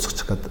 болгоод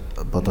дуусгачих гээд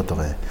бодоод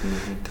байгаа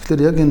юм.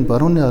 Тэгэхээр яг энэ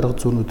барууны арга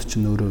зүүнүүд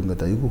чинь өөрөө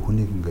ингээд айгүй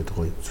хүнийг ингээд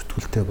гоё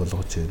зүтгэлтэй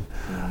болгож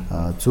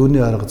байна.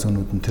 Зүүнний арга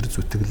зүүнүүд нь тэр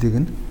зүтгэлийг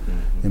нь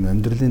юм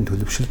амьдралын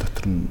төлөвшил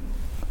дотор нь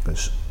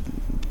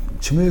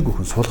чимээгүй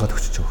хүн суулгаад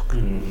өгч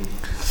байгаа юм.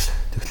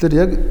 Тэгэхээр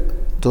яг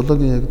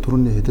зоологийн яг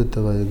түрүүний хэдэд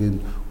байгаа яг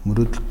энэ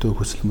мөрөөдөлтөө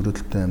хүсэл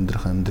мөрөөдөлтөй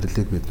амьдрах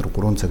амьдралыг бид нар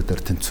 3 цаг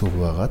дээр тэнцвүүг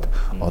байгаад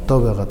одоо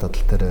байгаа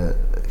дадал дээр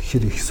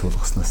хэр их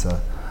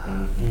суулгаснасаа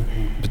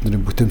бидний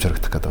бүтээмж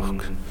харагдах гэдэг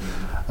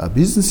байна.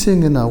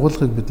 Бизнесийн энэ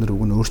агуулгыг бид нар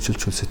өгнө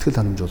өөрчилж сэтгэл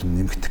ханамж болон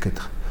нэмэгдэх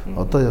гэдэг.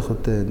 Одоо яг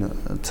хөдөө энэ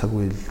цаг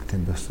үеийн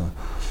тийм байсан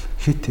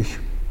хит их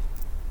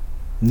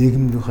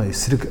нийгмийнхаа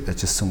эсрэг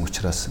ажилласан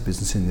учраас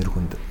бизнесийн нэр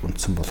хүнд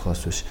үндсэн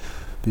болохоос биш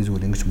би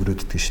зүгээр ингэж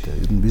мөрөөддөг шүү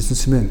дээ. Ер нь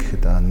бизнесмен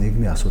гэхэд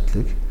нийгмийн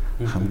асуудлыг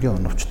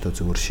хамгийн оновчтой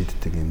зөвөр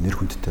шийддэг юм нэр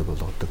хүндтэй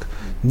болгодог.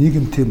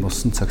 Нийгэм тийм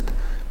болсон цагт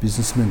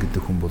бизнесмен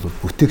гэдэг хүн бол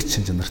бүтээгч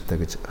шин чанартай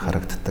гэж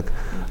харагддаг.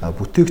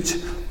 Бүтээгч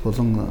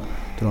болон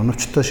тэр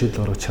оновчтой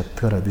шийдэл гаргаж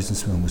чаддгаараа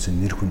бизнесмен хүмүүсийн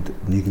нэр хүнд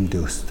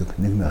нийгэмдээ өсдөг,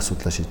 нийгмийн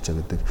асуудлаа шийдэж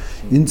байгаа гэдэг.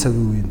 Энэ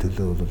цагийн үеийн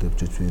төлөө бол явж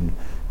иж энэ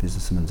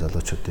бизнесмен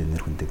залуучуудын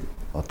нэр хүндийг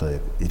одоо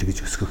яг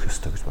эргэж өсгөх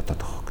ёстой гэж бодоод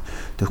байгаа юм.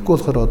 Тэгэхгүй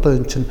болохоор одоо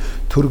эн чинь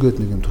төр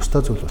гээд нэг юм тусдаа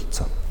зүйл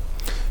болцсон.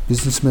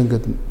 Бизнесмен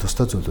гэдэг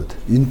тусдаа зүйлүүд.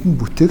 Энд нь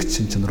бүтээгч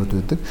шин чанарууд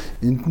байдаг.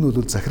 Энд нь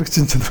бол захирагч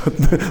шин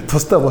чанарууд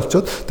тусдаа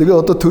болчоод тэгээ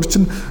одоо төр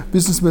чин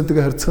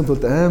бизнесментэйгээ харьцахын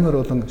тулд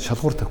амар болон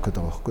шалгуур тавих гэдэг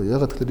байгаа байхгүй.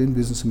 Ягаад гэвэл энэ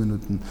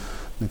бизнесменүүд нь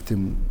нэг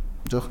тийм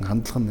жоохон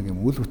хандлага нэг юм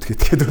үл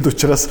бүтгээд байдаг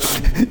учраас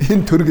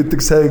энэ төр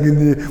гэдэг сайн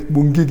гиний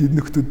мөнгийг энэ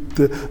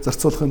нөхдөдд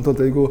зарцуулахын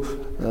тулд айгүй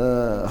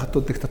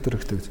хатуу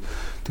диктатор хэрэгтэй гэж.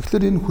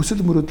 Тэгэхээр энэ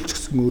хүсэл мөрөөдөлч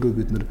гэсэн өөрөө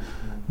бид нар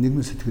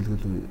нийгмийн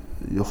сэтгэлгөл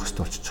явах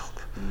хэрэгтэй болчихж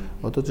байгаа.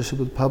 Одоо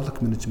жишээлбэл public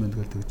management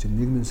гэдэг чинь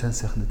нийгмийн сайн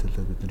сайхны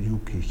төлөө бид нар юу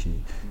хийх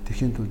юм.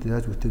 Тэхийн тулд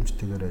яаж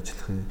бүтээмжтэйгээр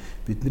ажиллах юм.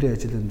 Бидний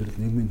ажил амьдрал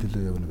нийгмийн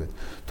төлөө явна гэдэг.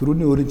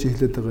 Түрүүний өөрийн чи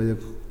хэлээд байгаа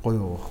яг гоё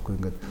байхгүй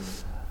ингээд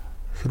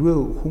хэрвээ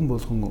хүн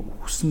болгон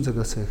хүссэн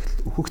цагаас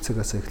өөхөх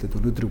цагаас эхлээд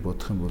өнөөдрийг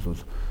бодох юм бол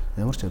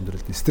ямар ч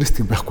амьдралд стресс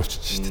гэх юм байхгүй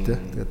болчихж шүү дээ.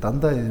 Тэгээд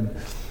дандаа ийм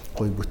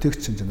гоё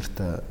бүтээгч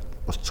чанартай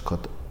болчих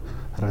гээд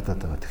харагдаад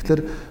байгаа.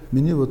 Тэгэхээр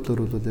миний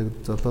бодлоор бол яг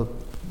залуу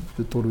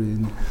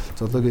дөрвийн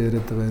зоологийн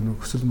яриад байгаа энэ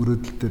хүсэл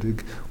мөрөөдөл дээрийг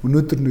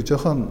өнөөдөр нэг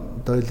жоохон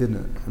дойлын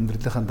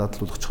амьдралынхаа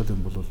дадал болгочих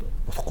юм бол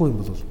болохгүй юм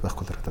бол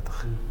байхгүй л харагдаад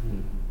байгаа.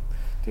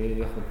 Тэгээ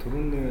яг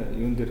түрүүний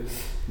юун дээр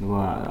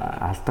нөгөө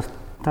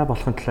алдартай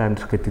болохын төлөө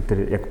амьдрах гэдэг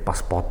дээр яг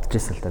бас бодож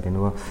ирсэн л да. Би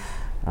нөгөө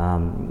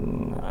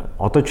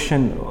одоо жишээ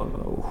нь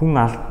хүн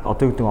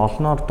одоо юу гэдэг нь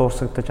олноор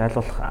дуусагдаж аль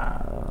болох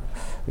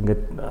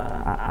ингээд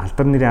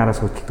алдар нэрийн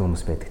араас хөдөлдөг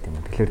хүмүүс байдаг тийм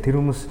үү. Тэгэхээр тэр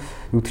хүмүүс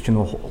юу гэдэг чинь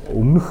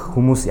өмнөх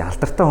хүмүүс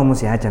алдартай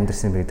хүмүүс яаж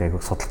амьдэрсэн бэ гэдэг айгүй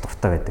судалт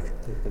дуртай байдаг.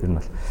 Тэр нь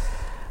бол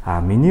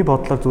миний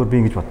бодлоор зүгээр би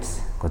ингэж бодсон.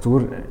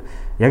 Зүгээр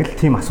яг л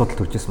тийм асуудал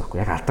төрж ирсэн байхгүй.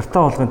 Яг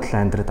алдартай болгохын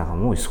төлөө амьдраад байгаа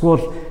юм уу?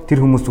 Эсвэл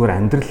тэр хүмүүс зүгээр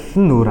амьдрал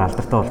нь өөр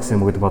алдартай болох гэсэн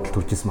юм уу гэдэг бодол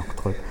төрж ирсэн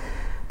байхгүй.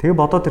 Тэгээ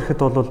бодоод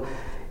ирэхэд бол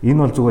энэ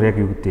бол зүгээр яг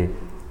юу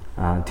гэдэг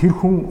тэр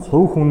хүн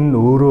хувь хүн нь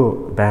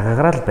өөрөө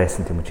байгаагаараа л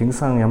байсан тийм үү.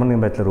 Чингис хаан ямар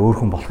нэгэн байдлаар өөр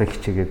хүн болохыг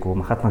хичээгээгүй,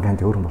 Махатма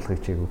Ганди өөр хүн болохыг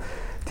хичээгээгүй.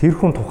 Тэр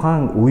хүн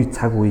тухайн үе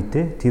цаг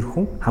үедээ тэр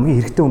хүн хамгийн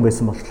хэрэгтэй хүн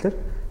байсан болохоор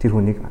тэр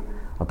хүнийг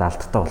одоо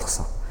алдартай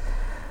болгосон.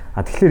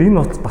 Тэгэхээр энэ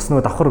бас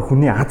нөгөө давхар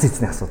хүний аз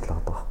эзний асуудал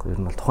байгаа байхгүй. Ер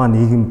нь бол тухайн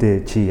нийгэмдээ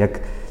чи яг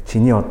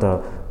чиний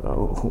одоо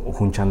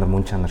хүн чанар,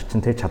 мөн чанар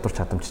чинь тэ чадвар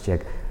чадамж чи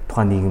яг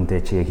тухайн нийгэмдээ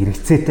чи яг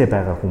хэрэгцээтэй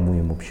байгаа хүн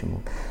юм уу биш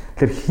юм уу.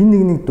 Тэгэхээр хин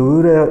нэг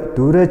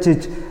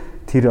дуурайж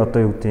тэр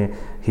одоо юу гэдэг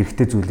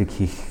хэрэгтэй зүйлийг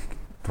хийх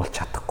бол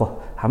чадахгүй.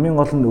 Хамгийн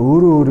гол нь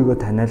өөрийгөө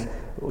таниал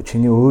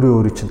чиний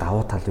өөрийн чинь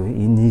давуу тал юу?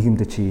 Энэ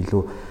нийгэмд чи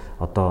илүү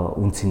одоо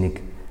үн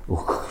цэнийг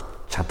өгөх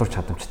чадвар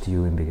чадамжтай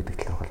юу юм бэ гэдэг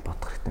талаар бол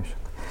бодох хэрэгтэй юм шиг.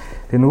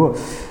 Тэгээ нөгөө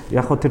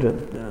яг хөө тэр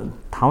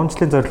 5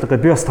 жилийн зорилго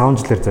гэдэг би бас 5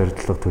 жилээр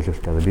зорилго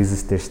төлөвлөлт байгаа.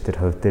 Бизнес дээр ч тэр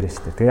хувь дээр ч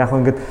тэр. Тэгээ яг хөө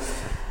ингээд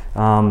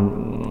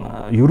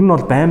ер нь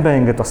бол байн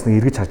ингээд бас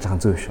нэг эргэж харж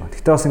байгаа зүг шүү.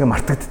 Гэтэ бас ингээд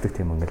мартагддаг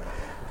тийм ингээд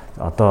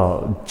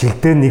одоо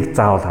жилдээ нэг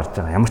заавал харж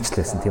байгаа ямар ч л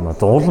байсан тийм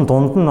үү. Уулын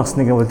дунд нь бас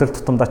нэг улирал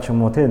тутамдаа ч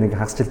юм уу тий нэг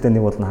хагас жилдээ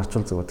нэг бол нь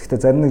харчвал зүгээр. Гэхдээ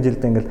зарим нэг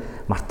жилдээ ингээл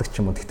мартдаг ч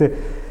юм уу. Гэхдээ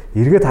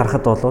эргээд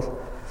харахад бол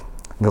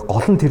ингээ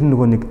гол нь тэр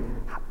нөгөө нэг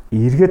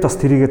эргээд бас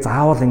тэрийгэ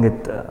заавал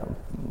ингээд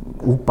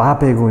үг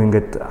баабайгүй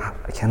ингээд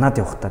хянаад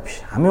явах та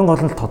биш. Хамгийн гол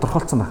нь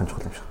тодорхойлцсон байх нь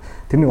чухал юм шиг.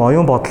 Тэр нэг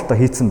оюун бодолтой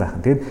хийцэн байх.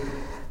 Тэгээд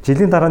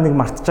жилийн дараа нэг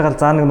мартаж байгаа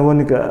л заа нэг нөгөө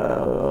нэг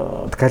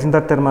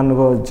календар дээр маань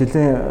нөгөө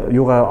жилийн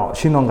юугаа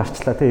шинэ он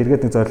гарчлаа тий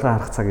эргээд нэг зорилгоо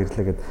харах цаг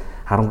ирлээ гэд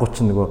харангуут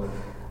чинь нөгөө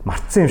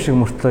мартсан юм шиг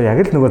мөртлөө яг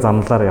л нөгөө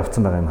замналаараа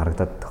явцсан байгаа юм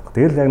харагдаад байна.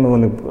 Тэгэл яг нөгөө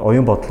нэг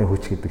оюун бодлын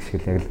хүч гэдэг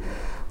шиг л яг л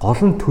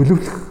гол нь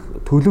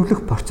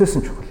төлөвлөх процесс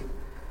нь чухал.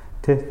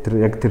 Тий тэр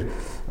яг тэр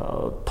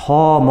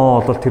тоо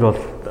моо бол тэр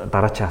бол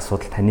дараачийн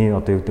асуудал таны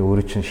одоо юу гэдэг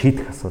өөрөө чинь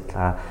шийдэх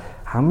асуудал.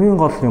 Хамгийн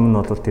гол юм нь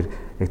бол тэр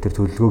яг тэр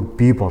төлөвлөгөөг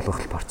бий болгох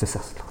процесс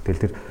асуудал.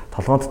 Тэгэл тэр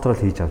толгойн дотор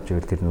л хийж авч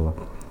ивэл тэр нөгөө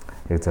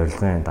яг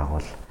зорилгын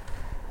дагавал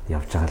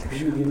явж байгаа л юм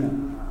шиг. Энэ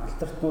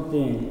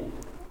алдартнуудын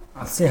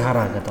алсын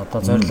хараа гэдэг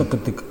одоо зорилго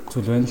гэдэг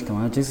зүйл байна л та.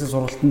 Манай JCI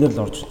сургалтын дээр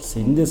л орж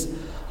ирсэн. Эндээс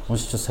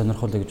уншиж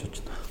сонирхолтой гэж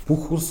бодож байна.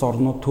 Бүх улс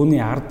орнууд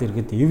түүний ард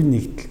иргэд эв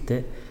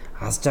нэгдэлтэй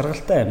аз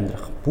жаргалтай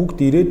амьдрах,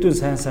 бүгд ирээдүйн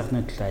сайн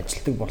сайхны төлөө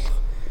ажилтдаг болох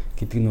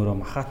гэдэг нь өөрөө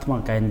Махатма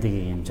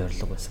Гандигийн юм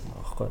зорилго байсан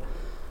байгаа байхгүй.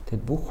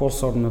 Тэгэд бүх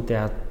улс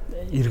орнуудын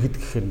иргэд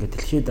гэхээр ингээд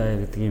дэлхийд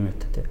даяар гэдэг юм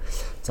өтө тэ.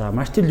 За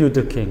Мартин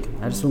Лютер Кинг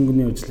арьс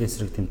өнгөний үзлийн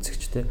эсрэг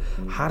тэмцэгч тэ.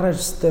 Хар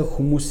арьстай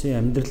хүмүүсийн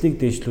амьдралыг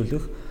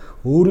дээшлүүлэх,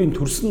 өөрийн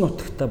төрсөн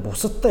нутагтаа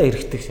бусадтай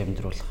эрхтгч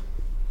амьдруулах.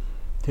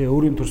 Тэгээ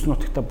өөрийн төрсөн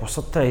нутагтаа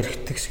бусадтай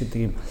эрхтгч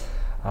гэдэг юм.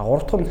 3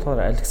 дахь нь болохоор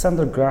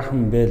Александр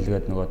Грахам Белл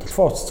гэдэг нөгөө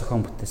телефон утас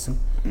зохион бүтээсэн.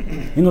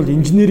 Энэ бол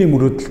инженерийн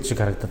мөрөөдөл шиг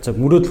харагдаж,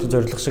 мөрөөдөл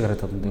зорилго шиг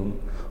харагдаад байна.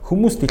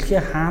 Хүмүүс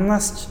дэлхийн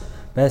хаанаас ч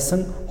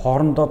байсан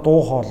хоорондоо дуу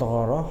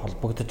хоолойгоороо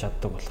холбогдож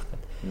чаддаг болох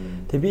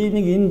гэдэг. Тэгээ би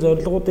нэг энэ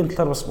зорилгоудын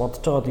талаар бас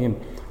бодож байгаа тийм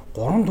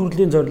 3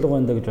 төрлийн зорилго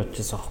байна да гэж бодож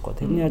байсан байхгүй.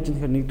 Тэрний яаж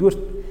нэхэр нэгдүгээр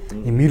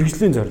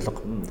мэрэгжлийн зорилго.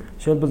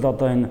 Жишээлбэл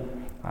одоо энэ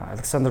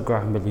Александр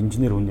Грахам Белл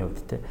инженер хүний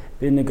хувьд те.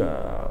 Би нэг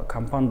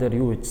компани дээр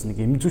юу хийсэн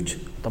нэг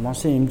эмзүүч, одоо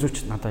Монсын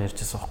эмзүүч надад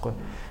ярьжсэн байхгүй.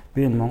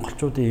 Би энэ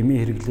монголчуудын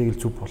эмийн хэрэглээг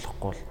л зөв болохгүй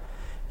бол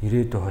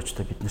ирээдүйн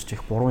хойчтой бид нар ч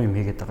их буруу юм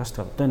хийгээд байгаа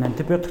шүү дээ. Одоо энэ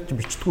антибиотик ч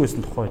бичдэггүй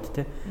байсан тухай үед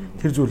те.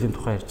 Тэр зүйлийн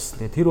тухай ярьжсэн.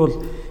 Тэгээ тэр бол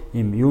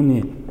ийм юуны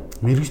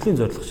мэрэгжлийн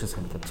зорилго шиг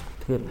санагдаж байна.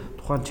 Тэгэхээр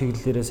тухайн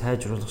чиглэлээрээ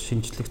сайжруулах,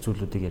 шинжлэх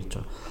зүйлүүдийг ярьж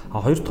байгаа.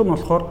 А хоёр дахь нь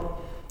болохоор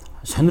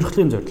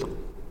сонирхлын зорилго.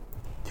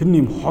 Тэр нь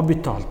юм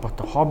хоббитэй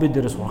холбоотой. Хобби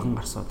дээрээс урхан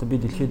гарсан. Одоо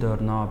би дэлхийд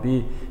ойрноо,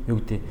 би юу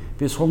гэдэг.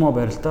 Би сумо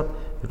барилдаад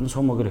ер нь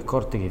сумог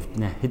рекордыг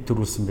эвднэ. Хэд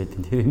төрүүлсэн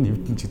байдیں۔ Тэрийг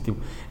эвдэн ч гэдэг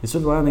юм.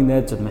 Эсвэл баа нэг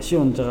найзууд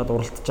машин унж агаад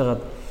уралдаж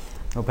агаад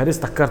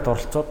Парис Дакарт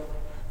оролцоод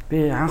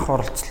би анх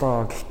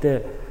оролцлоо. Гэхдээ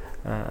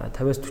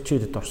 50-аас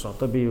 40 хэд орсон.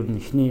 Одоо би ер нь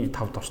эхний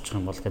 5-д орчих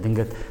юм бол гэдэг.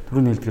 Ингээд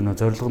түрүүний хэлдэг нөө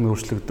зорилго нь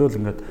өөрчлөгдөөл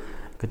ингээд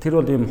тэр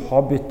бол ийм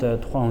хоббитэй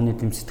тухайн хүний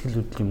тэм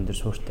сэтгэл хөдлөл юм дээр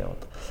суурьтай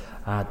яваад.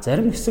 А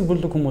зарим хэсэг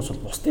бүлэг хүмүүс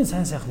бол бусдын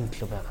сайн сайхны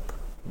төлөө байгаад.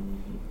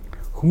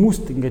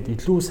 Хүмүүст ингээд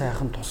илүү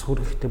сайхан тус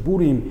хөрөхтэй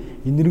бүр юм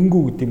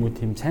инэрэнгүү гэдэг юм уу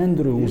тийм сайн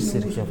дурын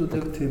үйлсээр их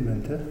явдаг. Тийм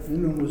байна те.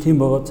 Энэ хүмүүс тийм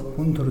байгаад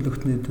хүн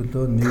төрөлхтний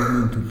төлөө,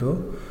 нийгмийн төлөө,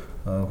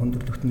 хүн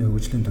төрөлхтний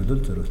хөгжлийн төлөө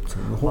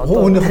зориулсан.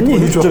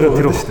 Хүнийхээ хэлж байгаа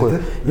тэр байхгүй.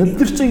 Энд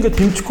дэр чинь ингээд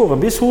хэмжихгүй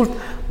байгаа. Би сүүлд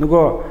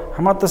нөгөө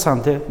Хамаада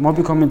сан те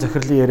Mobicom-ын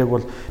захирлын яриаг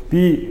бол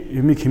би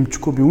юмыг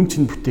хэмжихгүй би үн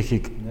цэн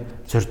бүтээхийг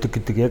зорддог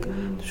гэдэг яг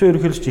төсөө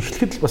ерөнхийлөгч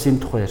эхлэхэд л бас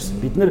энэ тухай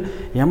ярьсан. Бид нар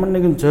ямар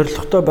нэгэн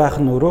зорилготой байх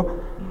нь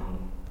өөрөө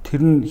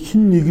тэр нь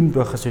хин нэгэнд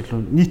байхаас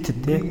илүү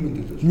нийтэд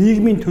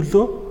нийгмийн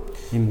төлөө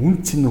юм үн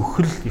цэн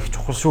өхөл их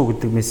чухал шүү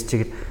гэдэг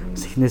мессежийг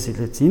бас эхнээс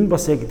хэлээсэн. Энэ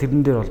бас яг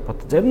тэрэн дээр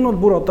холбоотой. Зарим нь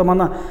бол бүр одоо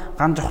манай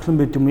ган жохлон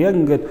байд юм яг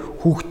ингээд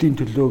хүүхдийн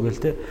төлөө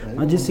гээл те.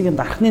 Манай JCI-гийн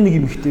дархны нэг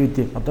юм ихтэй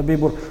байдیں۔ Одоо би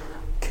бүр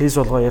кейс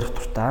болгоо ярих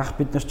туртай. Анх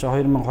бид нар чи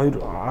 2012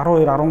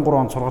 13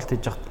 онд сургалт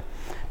хийж байхад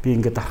би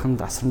ингээд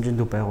дарханд асрамжийн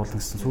төв байгуулсан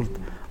гэсэн сүлд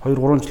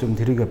 2-3 жил өмнө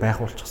тэрийгэ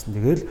байгуулчихсан.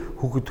 Тэгээл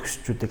хүүхэд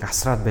төгсчүүдийг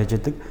асраад байж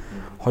байгаа.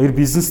 Хоёр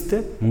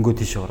бизнестэй мөнгөө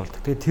тийшээ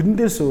оруулдаг. Тэгээ тэрэн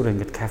дээрс өөр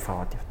ингээд кафе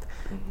аваад явдаг.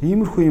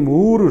 Иймэрхүү юм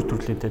өөр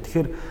төрлөнтэй.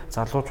 Тэгэхээр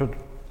залуучууд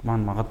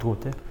маань магадгүй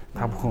те.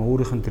 Та бүхэн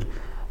өөрийнх нь тэр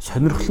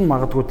сонирхол нь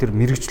магадгүй тэр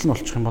мэрэгжил нь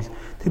болчих юм бол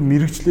тэр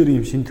мэрэгжлэр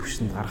юм шин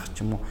төвшөнд гарах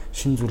ч юм уу,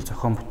 шин зүйл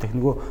зохион бүтээх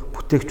нөгөө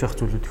бүтээгч байх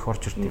зүйлүүд их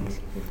орж ирд юм бэл.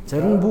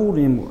 Зарим бүр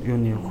юм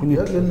юуны хүний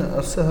яг энэ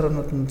алсын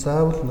хараанууд нь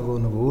заавал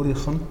нөгөө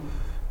өөрийнх нь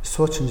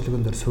сууч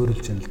шинжилгээнд дээр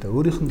суурилж яана л да.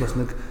 Өөрийнх нь бас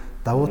нэг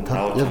давуу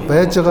тал яг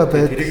байж байгаа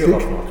байдлыг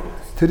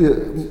тэр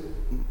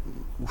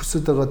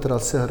хүсэж байгаа тэр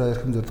алсын хараа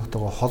эрхэм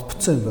зорилготойгоо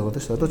холбогдсон юм байгаа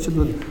шүү дээ. Одоо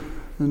жишээлбэл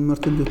энэ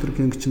Мартин Лютер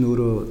Кинг чинь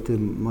өөрөө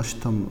тийм маш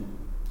том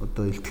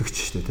одоо илтгэгч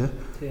шүү дээ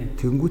тий.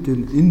 Тэнгүүд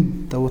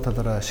энэ давуу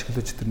талаараа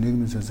ашиглаж тэр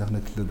нийгмийн сайн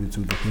сайхны төлөө би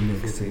зүйлүүд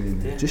хийнэ гэсэн юм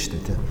хэлж шүү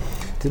дээ тий.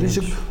 Тэр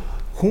шиг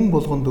хүн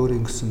болгонд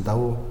өөрийн гэсэн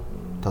давуу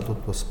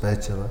талууд бас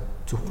байж байгаа.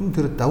 Зөвхөн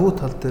тэр давуу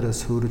тал дээрээ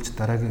суурилж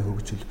дараагийн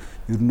хөгжил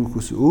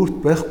ерөнхийдөө өөрт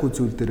байхгүй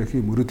зүйл дээр их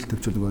мөрөдөл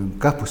төвчл нэг юм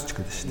гап өсчих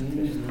гэдэг шүү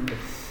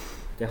дээ.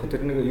 Яг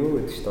тэр нэг юу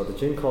гэдэг шүү дээ. Одоо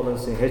Jim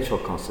Collins-ийн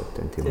hedgehog concept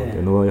байна тийм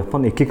үү. Нөгөө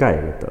Японы Ikigai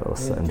гэдэг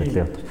бас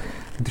амьдралын явдал.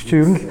 Тэр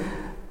чинь ер нь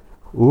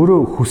өөрөө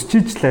хүсэж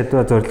ижил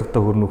адва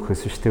зорилготой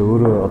хүрнөхөөс биш те.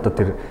 Өөрөө одоо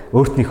тэр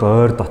өөртнийхөө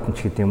ойр дотнч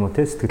гэдэг юм уу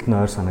те. Сэтгэл нь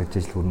ойр санагдж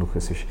ижил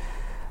хүрнөхөөс биш.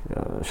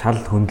 Шал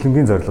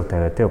хөндлөнгийн зорилго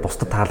тавиа те.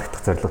 Бусдад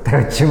таалагдах зорилго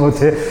тавиа ч юм уу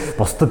те.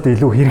 Бусдад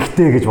илүү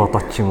хэрэгтэй гэж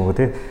бодоод ч юм уу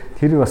те.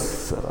 Тэр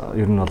бас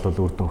ер нь бол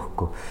үр дүн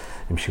өгөхгүй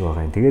юм шиг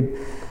байгаа юм. Тэгээд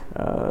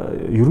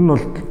ер нь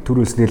бол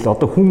төрүүлснээр л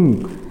одоо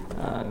хүн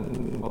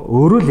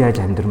өөрөө л яаж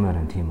амьдрмаар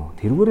байна тийм үү?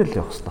 Тэргүүрээ л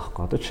явах хэрэгтэй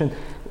байхгүй. Одоо жишээ нь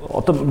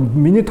одоо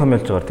миний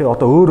томьёолж байгаа тий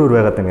одоо өөр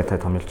байгаад байгаа та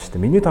томьёолж штэ.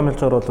 Миний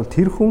томьёолж байгаа бол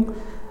тэр хүн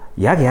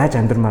яг яаж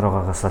амьдрмаар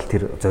байгаагаас л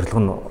тэр зорилго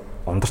нь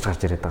ундарч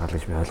гарч ирээд байгаа л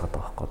гэж би ойлгоод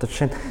байгаа байхгүй. Одоо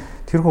жишээ нь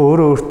тэр хүн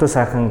өөртөө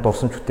сайхан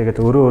дурсамж бүтээгээд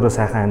өөрөө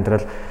сайхан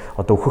амьдрал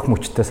одоо өөхөх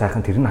мөчтэй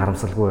сайхан тэр нь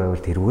харамсалгүй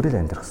байвал тэргүүрээ л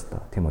амьдрах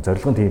хэрэгтэй. Тийм үү?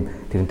 Зорилго нь тийм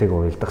тэрнтэйгээ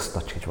уялдах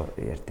хэрэгтэй ч гэж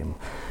ярьд юм.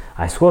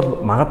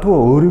 Эсвэл магадгүй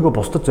өөрийгөө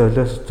бусдад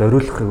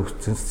зориулахыг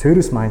хүссэн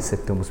serious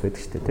mindset хүмүүс байдаг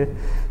шүү дээ тий.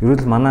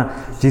 Ерөөдөл манай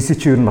JCI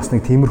чи ер нь бас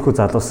нэг тиймэрхүү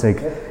залуусыг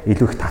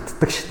илүү их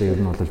татдаг шүү дээ.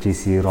 Ер нь бол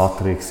JCI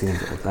Rotary гэсэн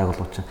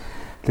байгууллага чинь.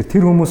 Тэгэхээр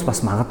тэр хүмүүс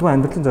бас магадгүй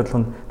амьдралын зорилго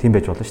нь тийм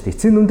байж болно шүү дээ.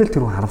 Эцсийн нүндэл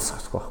тэр хүн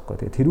харамсах байхгүй.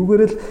 Тэгээ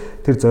тэрүүгээр л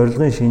тэр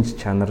зорилгын шинж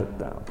чанар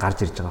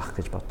гарч ирж байгаа байх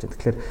гэж бодож байна.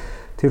 Тэгэхээр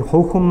тэр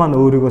хувь хүн маань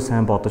өөрийгөө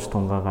сайн бодож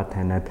тунгаагаа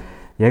таниад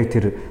яг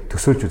тэр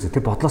төсөөлж үзээ.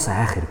 Тэр бодлоос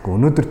айх хэрэггүй.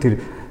 Өнөөдөр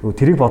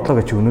тэрийг бодлоо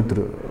гэж өнөөдөр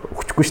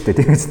өгчихгүй шүү дээ.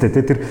 Тийм үстэй.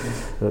 Тэр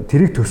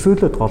тэрийг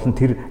төсөөлөд гол нь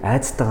тэр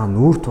айцтайгаа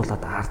нүүр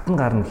тулаад ард нь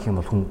гарна гэх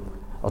юм бол хүн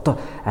одоо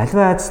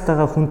альва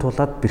айцтайгаа хүн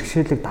тулаад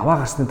бэрхшээлийг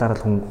даваа гарсны дараа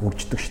л хүн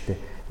хөгждөг шүү дээ.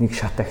 Нэг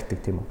шат ахдаг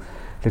тийм үү.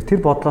 Тэгэхээр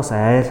тэр бодлоос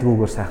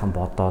айлгүйгээр сайхан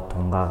бодоод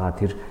тунгаагаа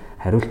тэр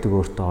хариултыг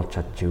өөртөө олж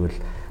чадчихвэл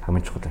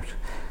хамгийн чухал юм шиг.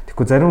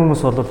 Тэгэхгүй зарим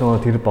хүмүүс бол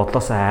нөгөө тэр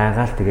бодлоос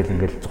айгаал тэгэл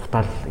ингээл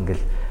зүхтаал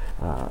ингээл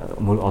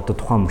одоо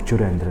тухайн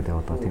мөчөөрөө амьдраад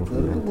яваад байгаа тийм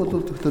үү. Бол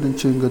тэгэхээр эн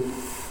чинь ингээд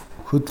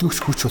хөдөлгөгч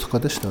хүч болох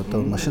гэдэг шүү дээ.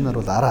 Одоо машинаар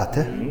бол араа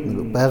тий.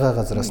 Байгаа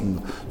газраас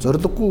нь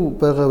зориггүй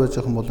байгаа байж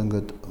байгаа юм бол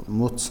ингээд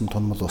мууцсан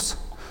тонмол ус.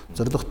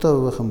 Зоригтой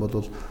байх юм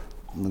бол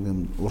нэг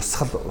юм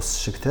урсгал ус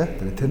шиг тий.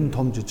 Тэгээ тэр нь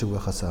том жижиг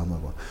байхаас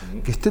хамаагүй.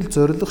 Гэтэл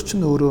зоригч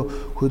нь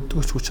өөрөө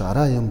хөдөлгөгч хүч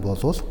араа юм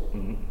болвол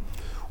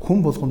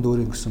хүн болгонд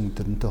өөрийн гэсэн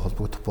тэрнтэй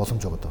холбогдох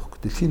боломж байгаа байхгүй.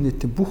 Дэлхийн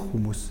нийтийн бүх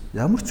хүмүүс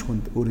ямар ч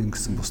хүнд өөрийн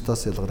гэсэн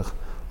бусдаас ялгарах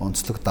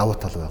онцлог давуу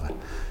тал байгаа.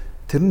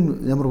 Тэр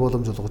нь ямар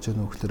боломж олгож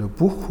байна вэ гэхээр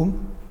бүх хүн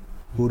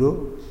өөрөө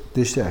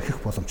дээшээ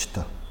ахих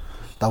боломжтой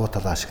давуу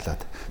тал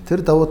ашиглаад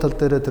тэр давуу тал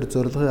дээрээ тэр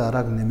зорилгын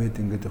арааг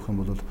нэмээд ингээд явах юм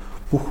бол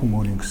бүх хүн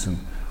өөрийн гэсэн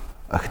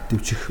ахт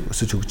дэвчих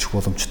өсөж хөгжих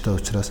боломжтой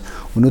учраас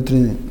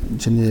өнөөдрийн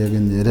чиний яг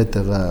энэ яриад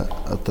байгаа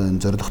одоо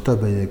энэ зорилготой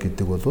байя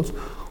гэдэг бол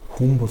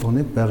хүн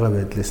болгоныг байгаа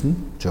байдлаас нь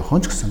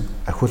жоохон ч гэсэн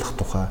ахиулах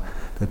тухай.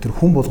 Тэгээд тэр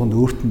хүн болгонд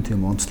өөрт нь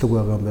тийм онцлог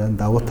байгаа юм байна,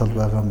 давуу тал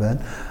байгаа юм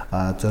байна.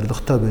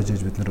 Зорилготой байж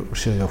бид нар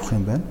өршөө явах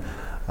юм байна.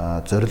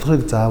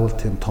 Зорилгыг заавал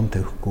тийм том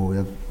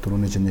тавихгүй яг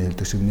түрүүний чиний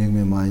хэлдэг шиг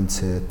нийгмийн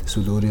майндсет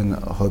эсвэл өөрийн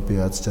хобби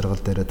аз жаргал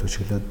дээрээ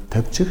түшиглээд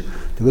тавьчих.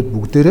 Тэгээд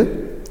бүгдээрээ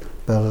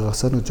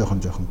байгаагаасаа нэг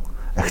жоохон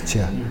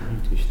агчаа.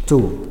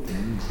 Зөв.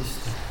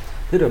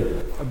 Тэр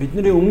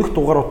бидний өмнөх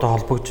дугааруудтай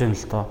холбогдож байна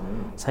л доо.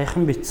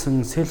 Саяхан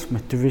бичсэн self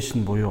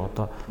motivation буюу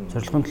одоо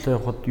зорилгын төлөө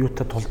явахад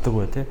юутай тулдаг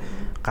вэ те.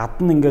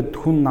 Гадна ингээд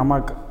хүн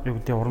намайг юу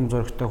гэдэг урам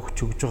зоригтой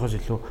хүч өгж байгаас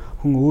илүү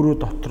хүн өөрөө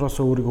дотроос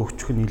өөрийгөө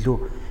өчөх нь илүү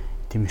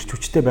тийм эрч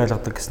хүчтэй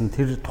байлгадаг гэсэн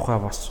тэр тухай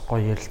бас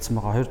гоё ярилцсан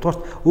байгаа.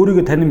 Хоёрдугаарт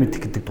өөрийгөө танин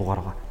мэдэх гэдэг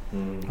дугаар байгаа.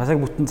 Бас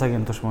яг бүтэн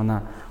цагийн турш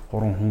манай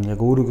 3 хүн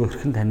яг өөрийгөө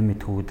хэрхэн танин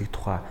мэдэх үү гэдэг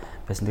тухай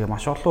байсан. Тэгээ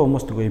маш олон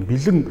хүмүүс нөгөө юм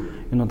бэлэн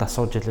юмуд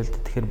асууж ялээ л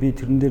дээ. Тэгэхээр би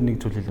тэрэн дээр нэг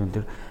зүйл хэлвэн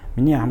тэр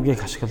миний хамгийн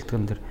их ашигладаг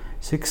нь тэр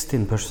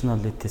 16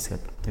 personalities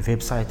гэдэг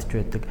вебсайт ч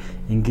байдаг,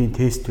 энгийн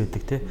тест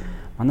байдаг те.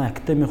 Манай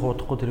академик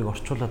хуудахгүй тэрийг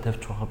орчуулаад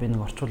тавьчих واخа би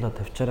нэг орчуулаад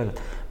тавьчаараа гэд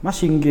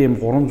маш энгийн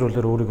юм 3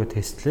 зүйлээр өөрийгөө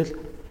тестлээл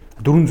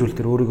 4 зүйл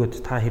дээр өөрийгөө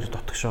та хэр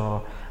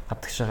дотгошоо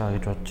гадагшаага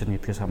гэж бодож байна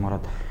гэдгээс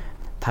хамаарат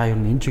та ер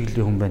нь энэ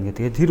чиглэлийн хүн байна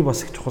гэдэг. Тэр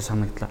бас их чухал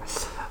санагдлаа.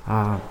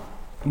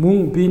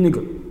 Мөн би нэг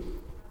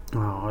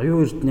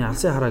оюун эрдний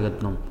алсын хараа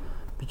гэдэг ном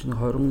би ч нэг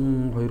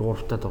 22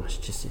 3 таад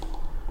уншиж ирсэн.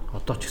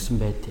 Одоо ч гэсэн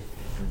байдیں۔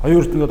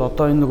 Оюун эрднэгээд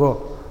одоо энэ нөгөө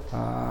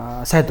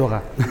сайд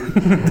байгаа.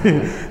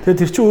 Тэгээд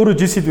тэр чинь өөрөө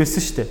JCI-д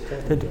байсан шүү дээ.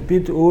 Тэгээд би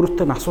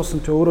өөртөө асуусан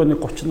чинь өөрөө нэг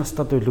 30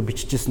 настайд илүү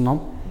биччихсэн ном.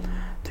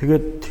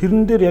 Тэгээд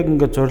тэрэн дээр яг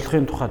ингээд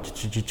зорилгын тухай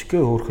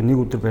жижигхэн хөөрхөн нэг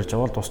өдөр барьж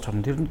аваад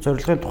дуусчихсан. Тэр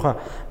зорилгын тухай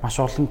маш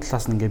олон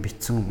талаас нь ингээд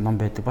бичсэн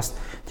ном байдаг. Бас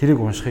тэрийг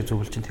уншихыг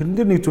зөвлөж чинь. Тэрэн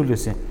дээр нэг зүйл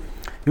байсан.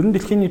 Ер нь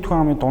дэлхийн нийт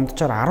хүн амын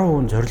дунджаар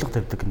 10% зорилго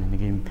тавьдаг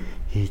нэг юм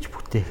хийж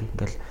бүтээх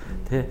ингээл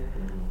тий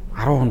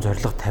 10%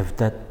 зорилго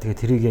тавьдаад тэгээ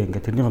тэрийг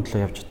ингээд тэрний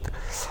төлөө явж чаддаг.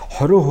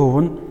 20%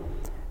 нь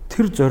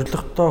тэр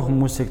зорилготой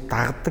хүмүүсийг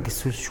дагдаг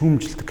эсвэл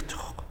шүүмжилдэг гэж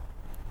байгаа байхгүй.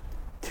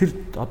 Тэр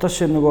одоо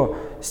шээ нөгөө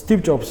Стив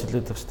Джобс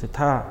хэлээд байна шүү дээ.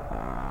 Та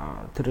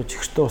тэр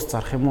чихртээ ус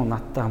зарах юм уу,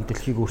 надтай хамт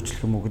дэлхийг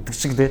өөрчлөх юм уу гэдэг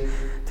шиг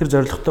тэр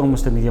зорилготой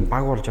хүмүүстэй нэг юм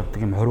баг болж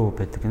авдаг юм 20%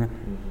 байдаг гинэ.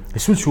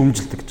 Эсвэл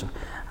шүүмжилдэг гэж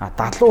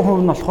байгаа.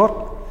 70% нь болохоор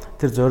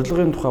тэр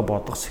зорилгын тухай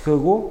бодох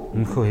сэхээгүй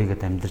өмнөхөө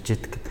хийгээд амьдарч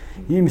идэг гэдэг.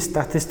 Ийм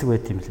статистик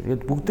байт юм лээ.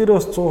 Тэгээд бүгдээрээ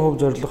бас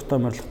 100% зорилготой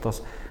морилготоос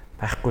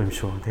байхгүй юм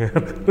шүү.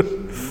 Тэгэхээр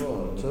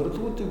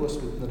зорилгоодыг бас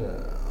бид нэр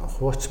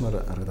хуваачмаар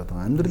харагдаад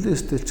байгаа. Амьдралын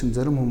стил чинь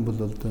зарим хүн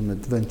бол тийм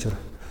adventure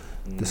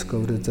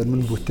discovery, зарим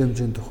нь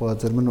бүтээмжийн тухай,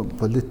 зарим нь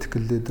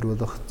political leader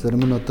болох,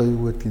 зарим нь одоо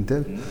юу гэдгийг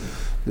те.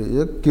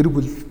 Яг гэр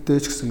бүлдээ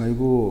ч гэсэн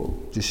айгүй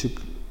жишг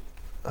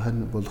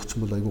хань болгоч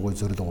бол айгүй гоё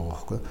зорилго байгаа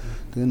байхгүй.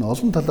 Тэгээ энэ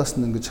олон талаас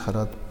нь ингэж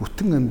хараад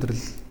бүтэн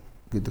амьдрал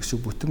гэдэг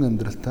шиг бүтэн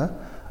амьдралтаа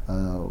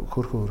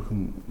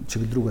хөрхөн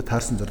чиглэл рүүгээ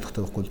таарсан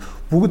зорилготой байхгүй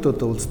бүгд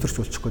одоо улс төрч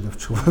болчих гээд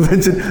явчих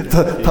байна чинь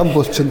там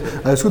болчихно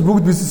эсвэл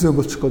бүгд бизнесмен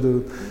болчих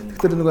гээд.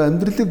 Тэгэхээр нөгөө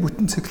амьдралыг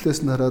бүтэн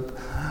циклээс нь хараад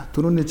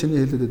түрүүний чиний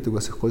хэлээд байдаг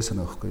бас их гоё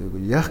санаа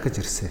байхгүй яах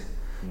гэж ирсэн.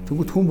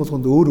 Тэгвэл хүн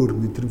болгонд өөр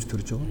мэдрэмж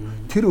төрж байгаа.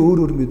 Тэр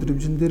өөр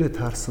мэдрэмжэн дээрээ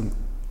таарсан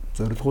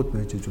зорилгууд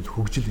байж ижил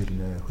хөгжил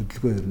ирнэ,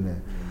 хөдөлгөөн ирнэ.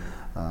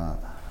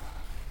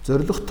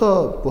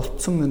 Зорилготой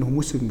болцсон энэ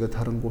хүмүүсийг ингээд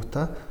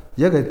харангуйтаа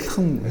яг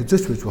адилхан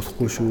хэзээч байж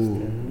болохгүй шүү.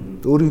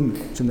 Өөрийн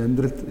чинь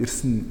амьдралд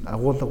ирсэн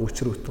агуулга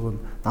учир утга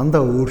нь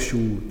дандаа өөр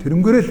шүү.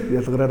 Тэрнгээрээ л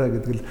ялгараараа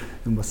гэдэг л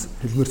юм бас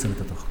хэлмээр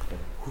санагдаад байгаа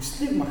юм.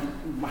 Хүслийг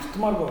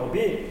мартмаар байгаа.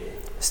 Би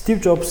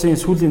Стив Джобсын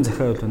сүүлийн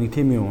захиал нэг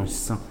тийм юм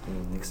уншсан.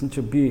 Тэгсэн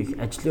чинь би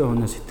ажлын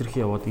хоноос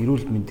хэтэрхий яваад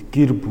эрүүл мэнд,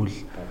 гэр бүл,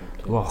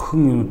 нөгөө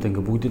охин юмудаа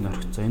ингээ бүгдийг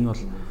орхицсан. Энэ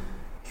бол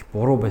их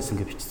буруу байсан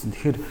гэж бичсэн.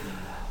 Тэгэхээр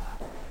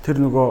тэр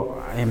нөгөө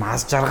ийм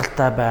аз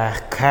жаргалтай байх,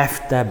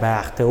 кайфтай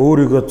байх, тэгээ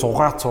өөрийгөө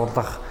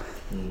зугаацуулах,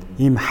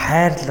 ийм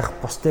хайрлах,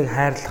 бусдыг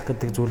хайрлах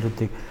гэдэг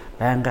зүйлүүдийг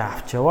байнга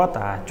авч яваад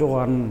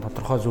хажуугаар нь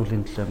тодорхой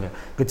зүйлийн төлөө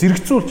ингээ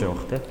зэрэгцүүлж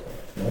явах тийм.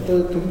 Одоо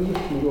тэгвэл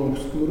нөгөө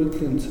өсөлт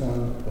мөрөөдлийн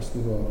цаана бас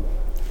нөгөө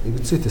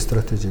exit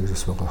стратеги гэж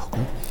байгаа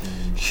байхгүй.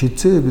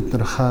 Хизээ бид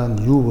нар хаана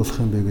юу болох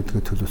юм бэ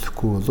гэдгээ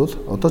төлөвлөхгүй бол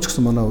одоо ч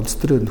гэсэн манай улс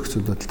төрийн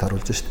нөхцөл байдалд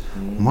харуулж шít.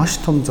 Маш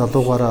том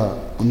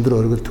залуугаараа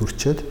өндөр оргил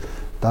төрчээд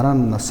дараа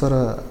нь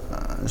насаараа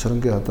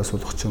шарангийн хадаас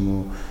болох ч юм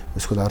уу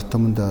эсвэл ард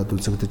түмэндээ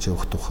үзэгдэж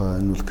явах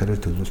тухай энэ бол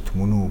карьер төлөвлөлт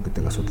мөн үү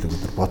гэдэг асуудлыг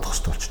бид нар бодох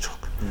хэрэгтэй болчихж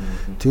байгаа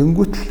юм.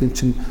 Тэнгүүт л эн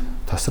чинь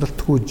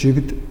тасралтгүй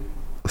жигд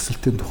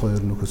өсөлтийн тухай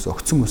ерөнхийдөө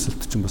огцон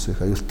өсөлт чинь бас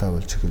их аюултай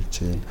болж эхэлж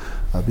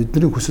байна.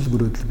 Бидний хүсэл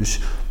мөрөөдөл биш.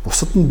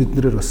 Бусад нь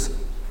биднэрээр бас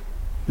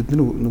бидний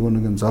нөгөө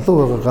нэг юм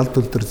залуу байгаа гал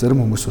төл дээр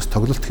зарим хүмүүс бас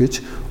тоглолт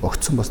хийж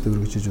огцон бас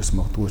дэвэргэж бас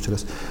магадгүй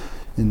учраас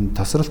энэ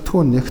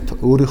тасралтгүй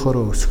нэгт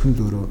өөрийнхоороо өсөх нь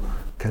л өөрөө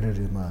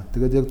карьер юм аа.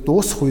 Тэгээд яг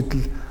дуусах үед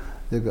л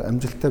яг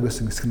амжилттай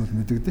байсан хэсэг нь бол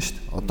мэдэгдэн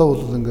шүү дээ. Одоо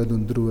бол ингээд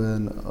өндөр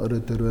байна,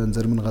 орой дээр байна,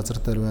 зарим нь газар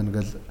дээр байна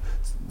гэж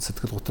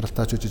сэтгэл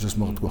готролтой ч үжиж бас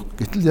магадгүй.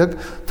 Гэтэл яг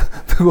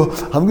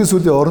нөгөө хамгийн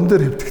сүүлийн орон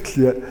дээр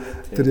хэвтэгтэл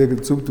тэр яг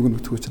зөв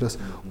дүгнэх учраас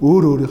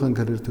өөрийнхөө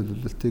карьер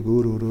төлөвлөлтийг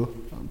өөрөө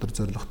тэр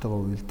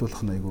зорилготойгоо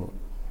уялдуулах нь айгүй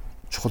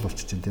чухал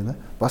болчихж байна тийм ээ.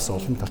 Бас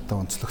олон талтай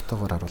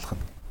онцлогтойгоор харуулах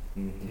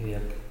нь.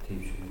 Яг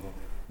тийм шиг нөгөө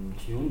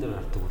чи юун дээр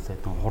гардаг вэ?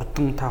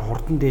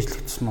 Хурдан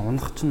дээшлэгдсэн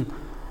унах чинь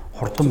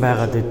хурдан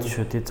байгаад байд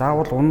шүү тий.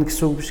 Заавал унах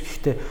гэсэн үг биш.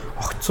 Гэхдээ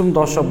огцом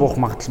доошоо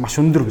буух магадлал маш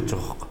өндөр гэж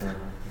байгаа байхгүй.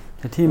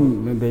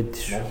 Тийм байд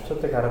шүү.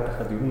 Монголчуудыг хараад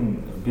байхад ер нь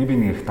би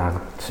нэг их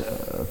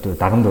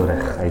даган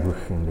дуурайх айгүй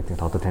их юм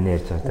гэдэг. Одоо таны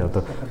ярьж байгаа тий.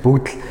 Одоо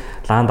бүгд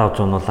л ланд авч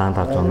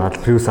унаад,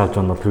 приус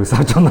авч унаад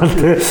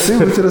тий.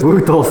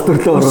 Бүгд улс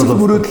төрлөө ороод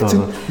мөрөөдөл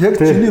чинь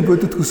яг чиний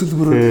бодит хүсэл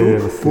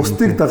мөрөөдөл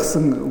бусдыг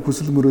дагсан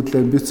хүсэл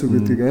мөрөөдөл амбиц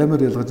үү гэдгийг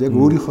амар ялгаж яг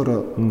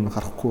өөрийнхоороо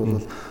харахгүй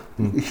бол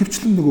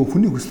ихэвчлэн нөгөө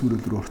хүний хүсэл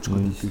мөрөөдөл рүү орчих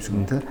гэдэг юм шиг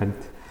нэ.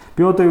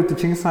 Би одоо юу гэдэг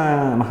Чингис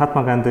хаан,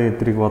 Махатма Ганди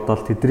эдрийг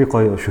бодоод тэдний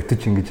гоё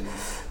шүтэж ингэж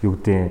юу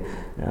гэдэг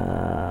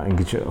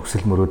ингэж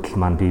өсөл мөрөөдөл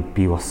маань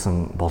би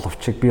болсон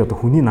боловч би одоо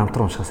хүний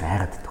намтруу уншихаас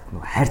айгаад байдаг.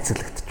 Нөгөө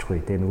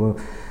хайрцаглагдчихгүй те. Нөгөө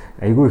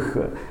айгүй их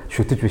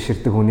шүтэж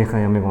биширдэг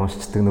хүнийхээ ямыг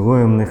уншчихдаг.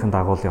 Нөгөө юмныхын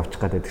дагуул явчих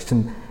гэдэг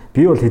чинь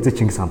би бол хизээ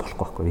Чингис хаан болохгүй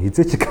байхгүй.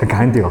 Хизээ чи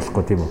Ганди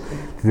болохгүй тийм үү.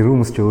 Тэр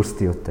хүмүүс ч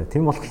өөрсдөө юутай.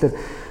 Тийм болохоор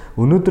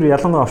өнөөдөр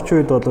ялангуяа орчин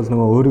үед бол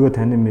нөгөө өөрийгөө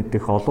танин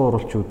мэдих, олон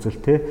уралч үзэл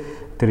те.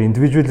 Тэр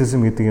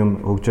индивидуализм гэдэг юм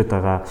хөгжөөд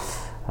байгаа.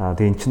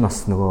 Тэгээ эн чинь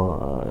бас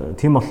нөгөө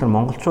тийм болохоор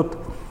монголчууд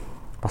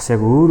бас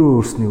яг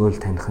өөрснийгөө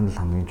л таних нь л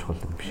хамгийн чухал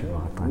юм шиг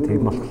байгаа.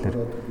 Тийм болохоор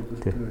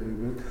тийм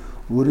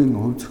өөрийн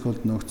хөв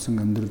зохиолд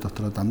ногдсон амьдрал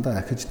дотроо дандаа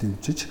ахиж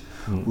дэмжиж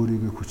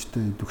өөрийгөө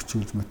хүчтэй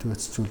идэвхжүүлж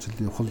мотивацжуулж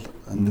явах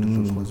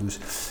амьдрал болохоос биш.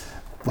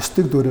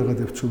 Бусдыг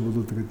дуурайгаад явчих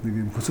бол тэгээд нэг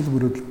юм хүсэл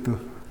мөрөөдөлтөд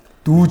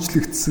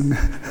дүүжлэгдсэн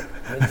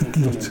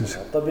байдал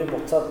болчихсон. Одоо би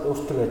буцаад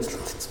өөртөө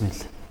ажиллах болсон юм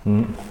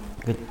л.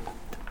 Ингээд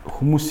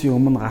хүмүүсийн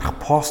өмнө гарах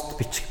пост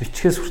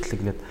бичгээс хүртэл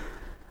ингээд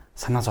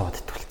санаа зовоод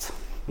итгэлцсэн.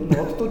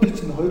 Энэ оддуудыг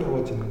чинь хоёр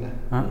хувааж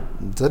байна.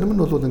 Зарим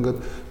нь бол ингээд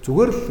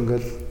зүгээр л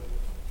ингээд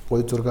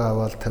гоё зураг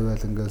аваад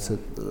тавиал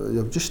ингээд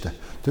явж штэ.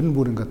 Тэр нь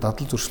бүр ингээд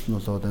дадал зуршил нь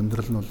болоод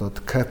амьдрал нь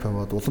болоод кап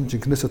аваад улам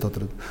жинкнээсээ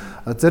тодроод.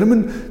 Зарим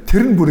нь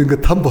тэр нь бүр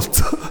ингээд там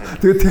болцсон.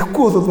 Тэгээд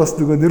тэхгүй бол бас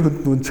нөгөө нэр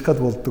хүнд унчих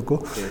гад болдоггүй.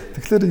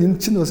 Тэгэхээр энэ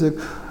чинь бас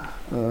яг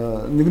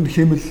нэг нь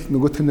хэмэл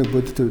нөгөөх нь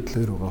бодит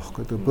байдлаар байгаа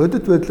байхгүй. Тэгээд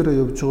бодит байдлаараа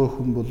явж байгаа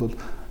хүн бол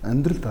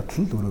амьдрал дадал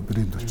нь өөрөө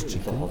брэнд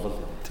болчихж байна.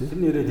 Тэр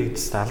нэрээ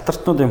тэгдэжтэй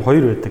алдартнууд юм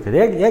хоёр байдаг.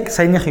 Яг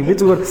саяныхыг би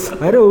зүгээр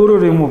арай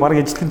өөрөөр юм уу баг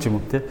ижилхэн ч юм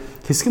уу тий.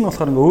 Хэсэг нь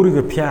болохоор ингээ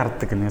өөрийгөө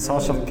PR-даг нэг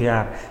social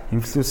PR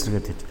инфлюенсер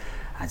гэдэг.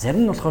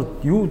 Зарим нь болохоор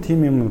юу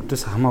тийм юм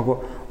өдөөс хамаагүй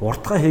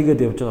уртгаа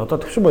хийгээд явж байгаа. Одоо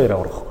төвшин баяр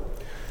аврах.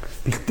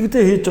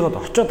 Бэлтгэдээ хийж байгаад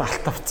очиод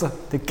алт авцсан.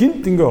 Тэг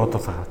гинт ингээ одоо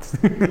сахаад.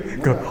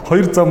 Ингээ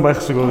хоёр зам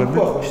байх шиг байгаа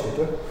тийм шүү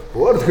дээ.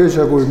 Өөр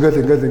тхээшаагүй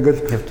ингээл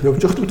явж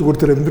явахдаа зүгээр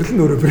тэр амьдрал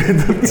нь өөрөө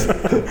брэнд болсон.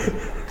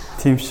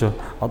 Тийм шүү.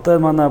 Одоо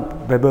манай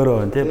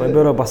Баберо байна тий.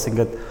 Баберо бас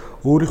ингээд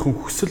өөрийнхөө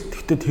хүсэл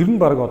гэхдээ тэр нь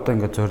баг одоо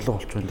ингээд зориг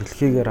болж байна.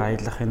 Дэлхийгээр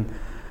аялах энэ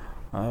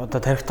одоо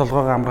тарих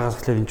толгойгоо амрахаас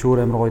эхлээд энэ ч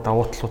өөр амар гоё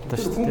давуу талуудтай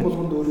шүү дээ. Хүн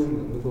болгонд өөрийн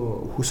нөгөө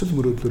хүсэл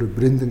мөрөөдлөөр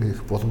брендинг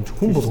хийх боломж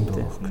хүн болгонд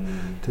байгаа байхгүй.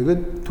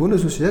 Тэгээд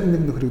түүнээс биш яг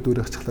нэг нөхрийг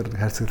дуурайхчлаар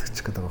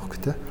хайрцаглагчих гэдэг байгаа байхгүй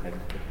тий.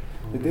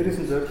 Дээрээс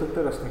нь зорилго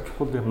дээр бас нэг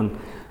чухал юм нь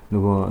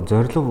нөгөө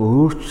зорилго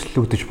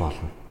өөрчлөгдөж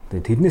болно.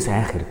 Тэрнээс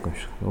айх хэрэггүй юм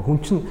шиг.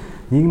 Хүн чинь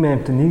нийгмийн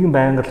амьтан нийгэм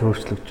байнга л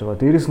өөрчлөгдөж байгаа.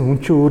 Дээрээс нь хүн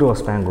чинь өөрөө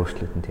бас байнга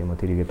өөрчлөгдөн тийм үү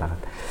тэрийгээ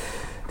дагаад.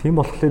 Тийм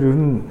болохоор ер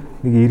нь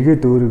нэг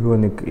эргээд өөрийгөө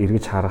нэг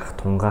эргэж харах,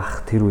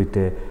 тунгаах тэр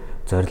үедээ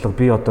зорилго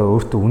би одоо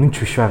өөртөө үнэнч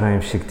биш байгаа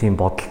юм шиг тийм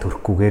бодол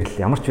төрөхгүйгээр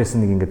л ямар ч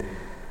байсан нэг ингээд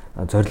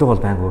зорилго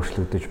бол байнга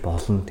өөрчлөгдөж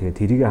болно. Тэгээд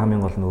тэрийг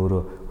хамгийн гол нь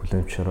өөрөө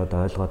хүлэмжшөрөөд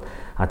ойлгоод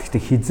гэхдээ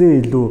хизээ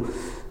илүү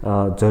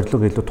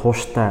зорилго илүү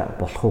тууштай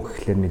болох уу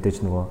гэхлээр мэдээж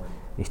нөгөө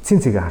эцсийн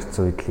цэгээ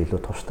харцсан үед л илүү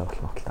тууштай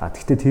болох магадлал.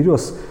 Гэхдээ тэр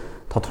бас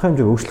тодорхой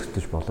хэмжээгээр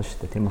өөрчлөгдөж болно шүү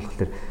дээ. Тийм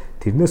болохоор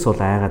тэрнээс бол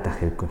айгаад ах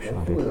хэрэггүй юм шиг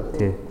байна.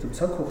 Тий.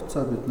 Цаг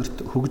хугацаа биднэрт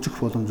хөгжих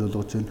боломж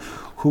олгож байна.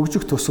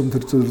 Хөгжих тусам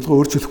тэр зорилгоо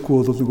өөрчлөхгүй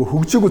бол нөгөө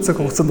хөгжөөгүй цаг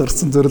хугацаанд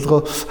орсон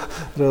зорилгоо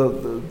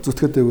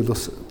зүтгээд байвал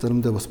бас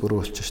заримдаа бас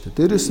буруу болчих шүү дээ.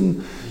 Дээрээс нь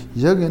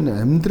яг энэ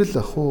амьдрал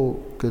ах уу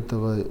гэдэг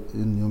байгаа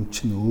энэ юм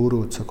чинь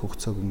өөрөө цаг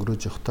хугацааг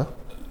өнгөрөөж явах та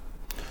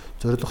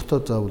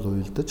зорилготой заавал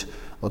уялдаж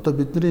одоо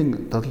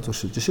бидний дадал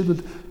зуршил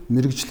жишээлбэл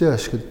мэрэгжлийн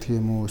ашиг гэдэг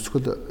юм уу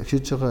эсвэл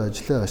хийж байгаа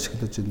ажлаа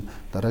ашиглаж энэ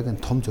дараагийн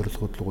том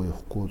зорилгууд руу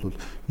явахгүй бол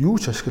юу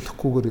ч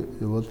ашиглахгүйгээр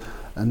явбал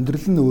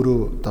амьдрал нь өөрөө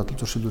дадал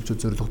зуршил болж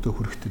зорилготой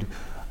хүрэх тэр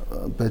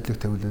байдлыг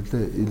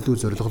тавилаа илүү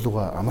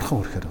зорилголуугаа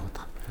амархан хүрэхээр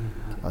байгаа.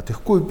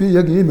 Тэгэхгүй би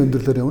яг ийм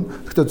амьдралаар явна.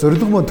 Гэхдээ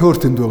зорилго маань төөр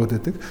тэнд байгаад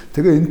байдаг.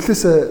 Тэгээ энэ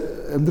талаас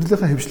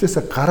амьдралынхаа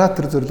хөвшлээсээ гараад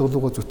тэр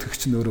зорилголуугаа зүтгэх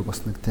чинь өөрөө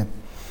бас нэг тийм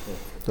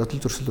дадал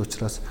зуршил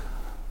учраас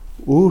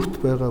өөрт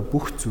байгаа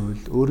бүх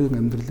зүйл өөрийн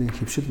амьдралын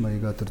хөвшил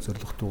маягаар тэр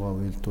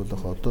зорилготойгоо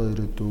уялдуулах одоо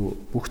ирээдүй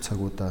бүх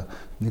цагуудаа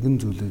нэгэн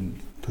зүйлийн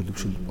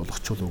төлөвшил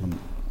болгочихвол уг нь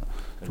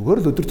зүгээр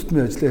л өдөр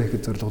тутмын ажлаа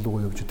хийхэд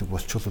зорилголуугаа явж идэг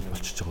болчихвол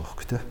болчихж байгаа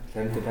байхгүй тий.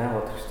 Танд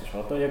байгаад байна шүү дээ.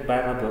 Одоо яг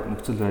байгаад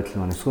нөхцөл байдал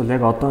маань эсвэл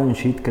яг одоо энэ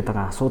шийдэх гээд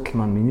байгаа асуудал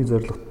маань миний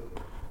зорилгот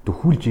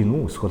төхүүлж гин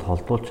үү эсвэл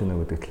холдуулж гин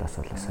үү гэдэг талаас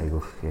бас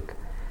айгүйх яг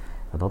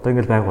одоо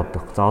ингээл байгаад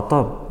байна. За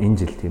одоо энэ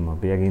жил тийм үү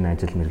би яг энэ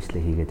ажил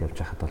мэргэжлээ хийгээд явж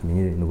байхад бол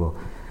миний нөгөө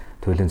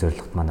төлөлийн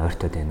зорилгот маань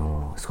ойртоод байна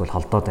уу эсвэл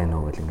холдоод байна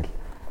уу гэл ингээл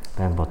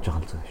байн бодож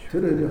байгаа зүйл шүү.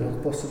 Тэр хоёрын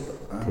холбоос л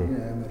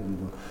амар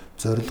нөгөө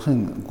зорилгын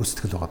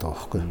гүйцэтгэл байгаа даа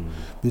байхгүй.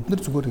 Бид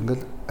нар зүгээр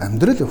ингээл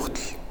амьдрал явахад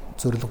л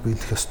зорилго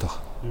биелэх ёстой.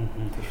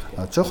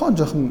 Жохон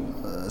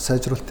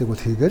сайжруулалтыг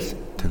бол хийгээл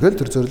тэгэл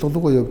тэр зорилго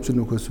руугаа явж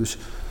нөхөөс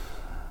биш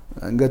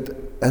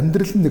ингээд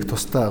амьдрал нь нэг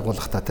тусдаа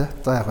агуулах та тий.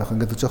 За яг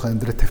ингээд жоохон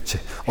амьдрал тавьчих.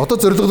 Одоо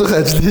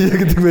зорилгынхаа ажил хийе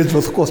гэдэг байж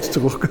болохгүй болчихж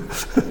байгаа байхгүй.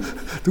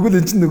 Тэгвэл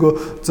эн чинь нөгөө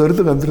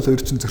зорилго амьдрал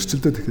хоёр чинь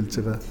зөрчилдөд эхэлж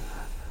байгаа.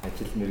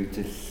 Ажил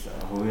мэргэжил,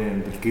 хувийн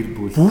амьдрал, гэр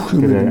бүл,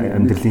 тэр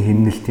амьдралын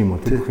хэмнэлт юм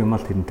уу? Тэр бүх юм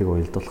аль тэрнтэйг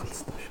уялдуулах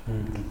хэрэгтэй шүү.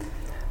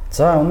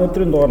 За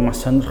өнөөдрийн дугаар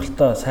маш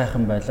сонирхолтой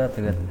сайхан байлаа.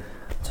 Тэгээд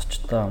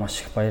зочдоо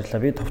маш их баярлалаа.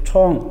 Би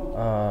товчхон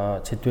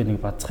сэдвэнийг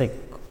бацхыг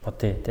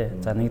бодъё тий.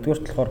 За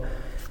нэгдүгээрт болохоор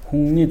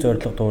хүний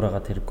зорилго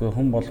дуурайгаад хэрэггүй.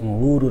 Хүн болгон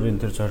өөр өөр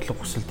энэ зорилго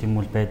хүсэл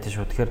тэмүүл байдаг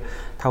шүү. Тэгэхээр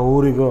та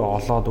өөрийгөө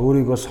олоод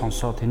өөрийгөө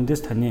сонсоод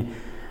тэндээс таны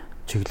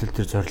чиглэл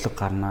төр зорилго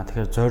гарнаа.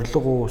 Тэгэхээр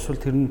зорилго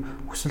эсвэл тэр нь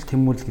хүсэл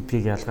тэмүүлэл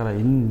гэдгийг ялгаараа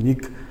энэ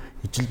нэг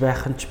ижил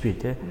байх нь ч би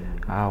тий.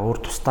 Өөр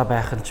тусдаа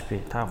байх нь ч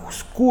би. Та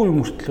хүсэхгүй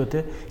юм өртлөө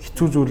тий.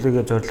 Хэцүү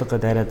зүйлээгээ зорилгоо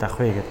дайраад авах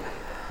вэ гэдэг.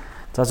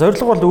 За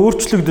зорилго бол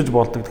өөрчлөгдөж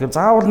болдог. Тэгэхээр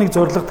заавал нэг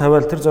зорилго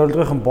тавиал тэр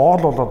зорилгын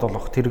боол болоод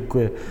болох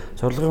тэрэггүй.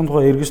 Зорилгын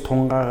тухай эргэж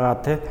тунгаагаа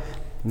тий.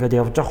 Ингээд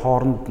явж байгаа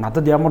хооронд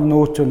надад ямар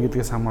нөөц вэ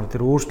гэдгээс хамаарч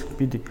тэр өөрчлөлт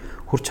бид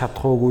хүрч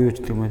чадах уугүй юу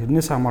гэдэг юм.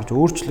 Тэрнээс хамаарч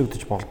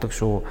өөрчлөгдөж болдог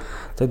шүү.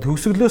 За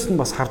төгсгөлөөс нь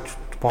бас харж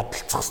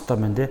бодолцох хэрэгтэй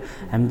байна тий.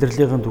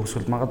 Амьдралын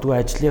төгсгөл, магадгүй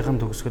ажлынхын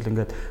төгсгөл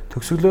ингээд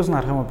төгсгөлөөс нь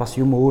харах юм бол бас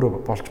юм өөрөө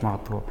болж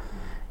магадгүй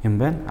юм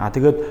байна.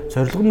 Тэгээд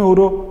зорилго нь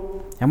өөрөө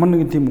ямар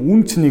нэгэн тийм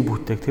үн цэнийг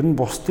бүтээх, тэр нь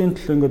бусдын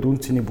төлөө ингээд үн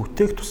цэнийг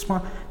бүтээх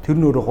тусмаа тэр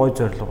нь өөрөө гой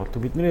зорилго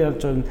болдог. Бидний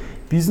ярьж байгаа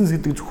бизнес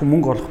гэдэг зөвхөн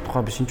мөнгө олох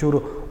тухай биш. Энд чинь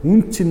өөрөө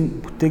үн цэн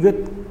бүтээгээд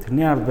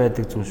тэрний ард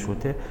байдаг зүйл шүү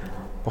тий.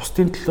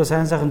 Бусдын төлөө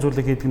сайн сайхан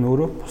зүйлийг хийдэг нь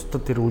өөрөө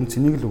бусдад тэр үн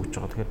цэнийг л өгж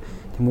байгаа. Тэгэхээр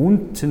тийм үн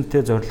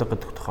цэнтэй зорилго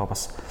гэдэг тухай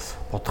бас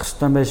бодох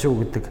хэрэгтэй байх шүү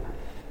гэдэг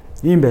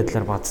ийм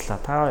байдлаар бацлаа.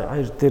 Та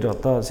хоёр дээр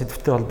одоо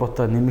сэдвтэй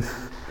холбоотой нэмэх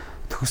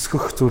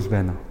төгсгөх зүйл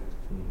байна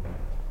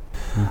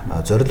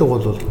уу? Зорилго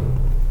бол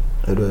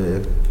өөрөө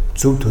яг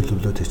зөв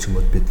төлөвлөлт хийчих юм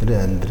бол бидний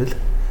амьдрал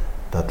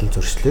дадал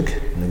зуршлыг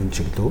нэгэн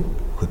чиглэл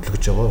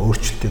хөдөлгөж байгаа,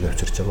 өөрчлөлтийг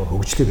авчирч байгаа,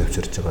 хөгжлийг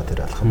авчирч байгаа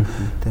тэр алхам.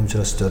 Тийм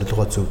учраас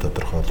зорилгоо зөв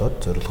тодорхойлоод,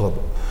 зорилгоо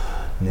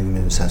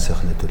нийгмийн сайн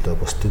сайхны төлөө,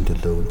 бусдын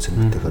төлөө үнцэн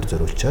бүтээхээр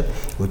зориулчаад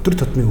өдөр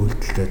тутмын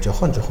үйлдэлтэй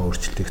жохон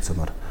өөрчлөлт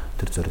хийхсээр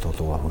тэр зорилго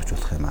руугаа хүрч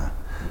болох юм аа.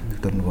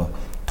 Тэгэхээр нөгөө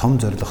том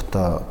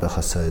зорилготой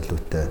байхаасаа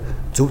илүүтэй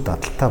зөв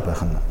дадалтай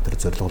байх нь тэр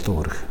зорилго руу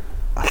хүрэх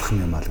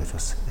алхам юм аа гэж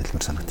бас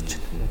илмэр санагдаж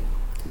байна.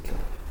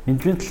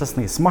 Менежмент талаас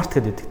нэг смарт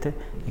гэдэг те.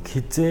 Яг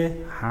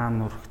хизээ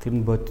хаана урах тэр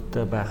нь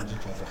бодиттой байх,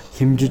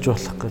 хэмжиж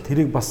болох гэх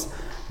тэрийг бас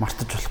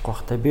мартаж болохгүй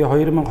бах та. Би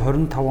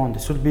 2025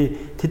 онд эсвэл би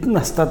тэдэн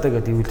настайдаа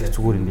гэдэг ивэлэх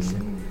зүгээр юм билээ.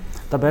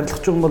 Одоо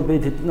барилгач юм бол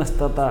би тэдэн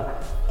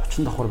настайдаа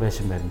 30 давхар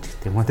байшин барина гэх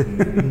юм уу те.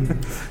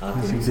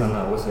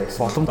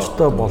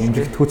 Боломжтой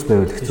боломжтой төц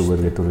байвал их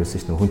зүгээр гэдэг үргэлжсэн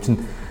шүү дээ. Хүн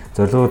чинь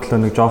зорилгоо төлөө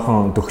нэг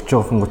жоохон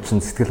дөгчөөхөн гочин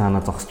сэтгэл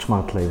ханаа зогсч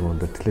магадлаа айгүй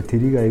өндөр. Тэгэхээр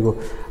тэрийг айгүй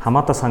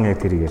хамаатаа сан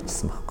яг тэрийг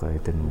ярьчихсан байхгүй.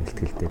 Тэр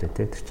нэмэлтгэл дээрээ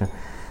те. Тэр чинь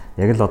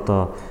яг л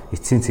одоо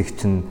эцсийн цэг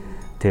чинь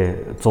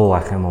тэ 100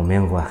 байх юм уу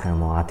 1000 байх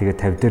юм уу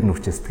тэгээд 50 дээр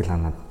нүрчээ сэтгэл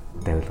ханаад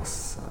байвал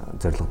бас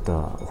зорилгодоо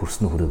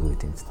хүрсэн хүрээгүй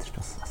гэдэг юм зэрэг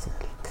бас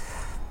асуудал.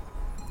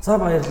 За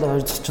баярлалаа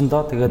хоёр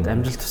зочиндоо тэгээд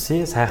амжилт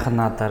хүсье сайхан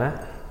наадаарай.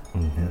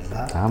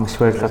 За маш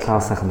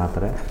баярлалаа сайхан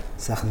наадаарай.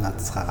 Сайхан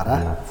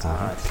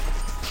наадцгаагаарай.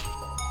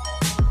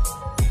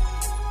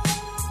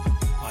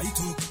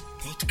 iTalk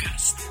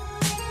podcast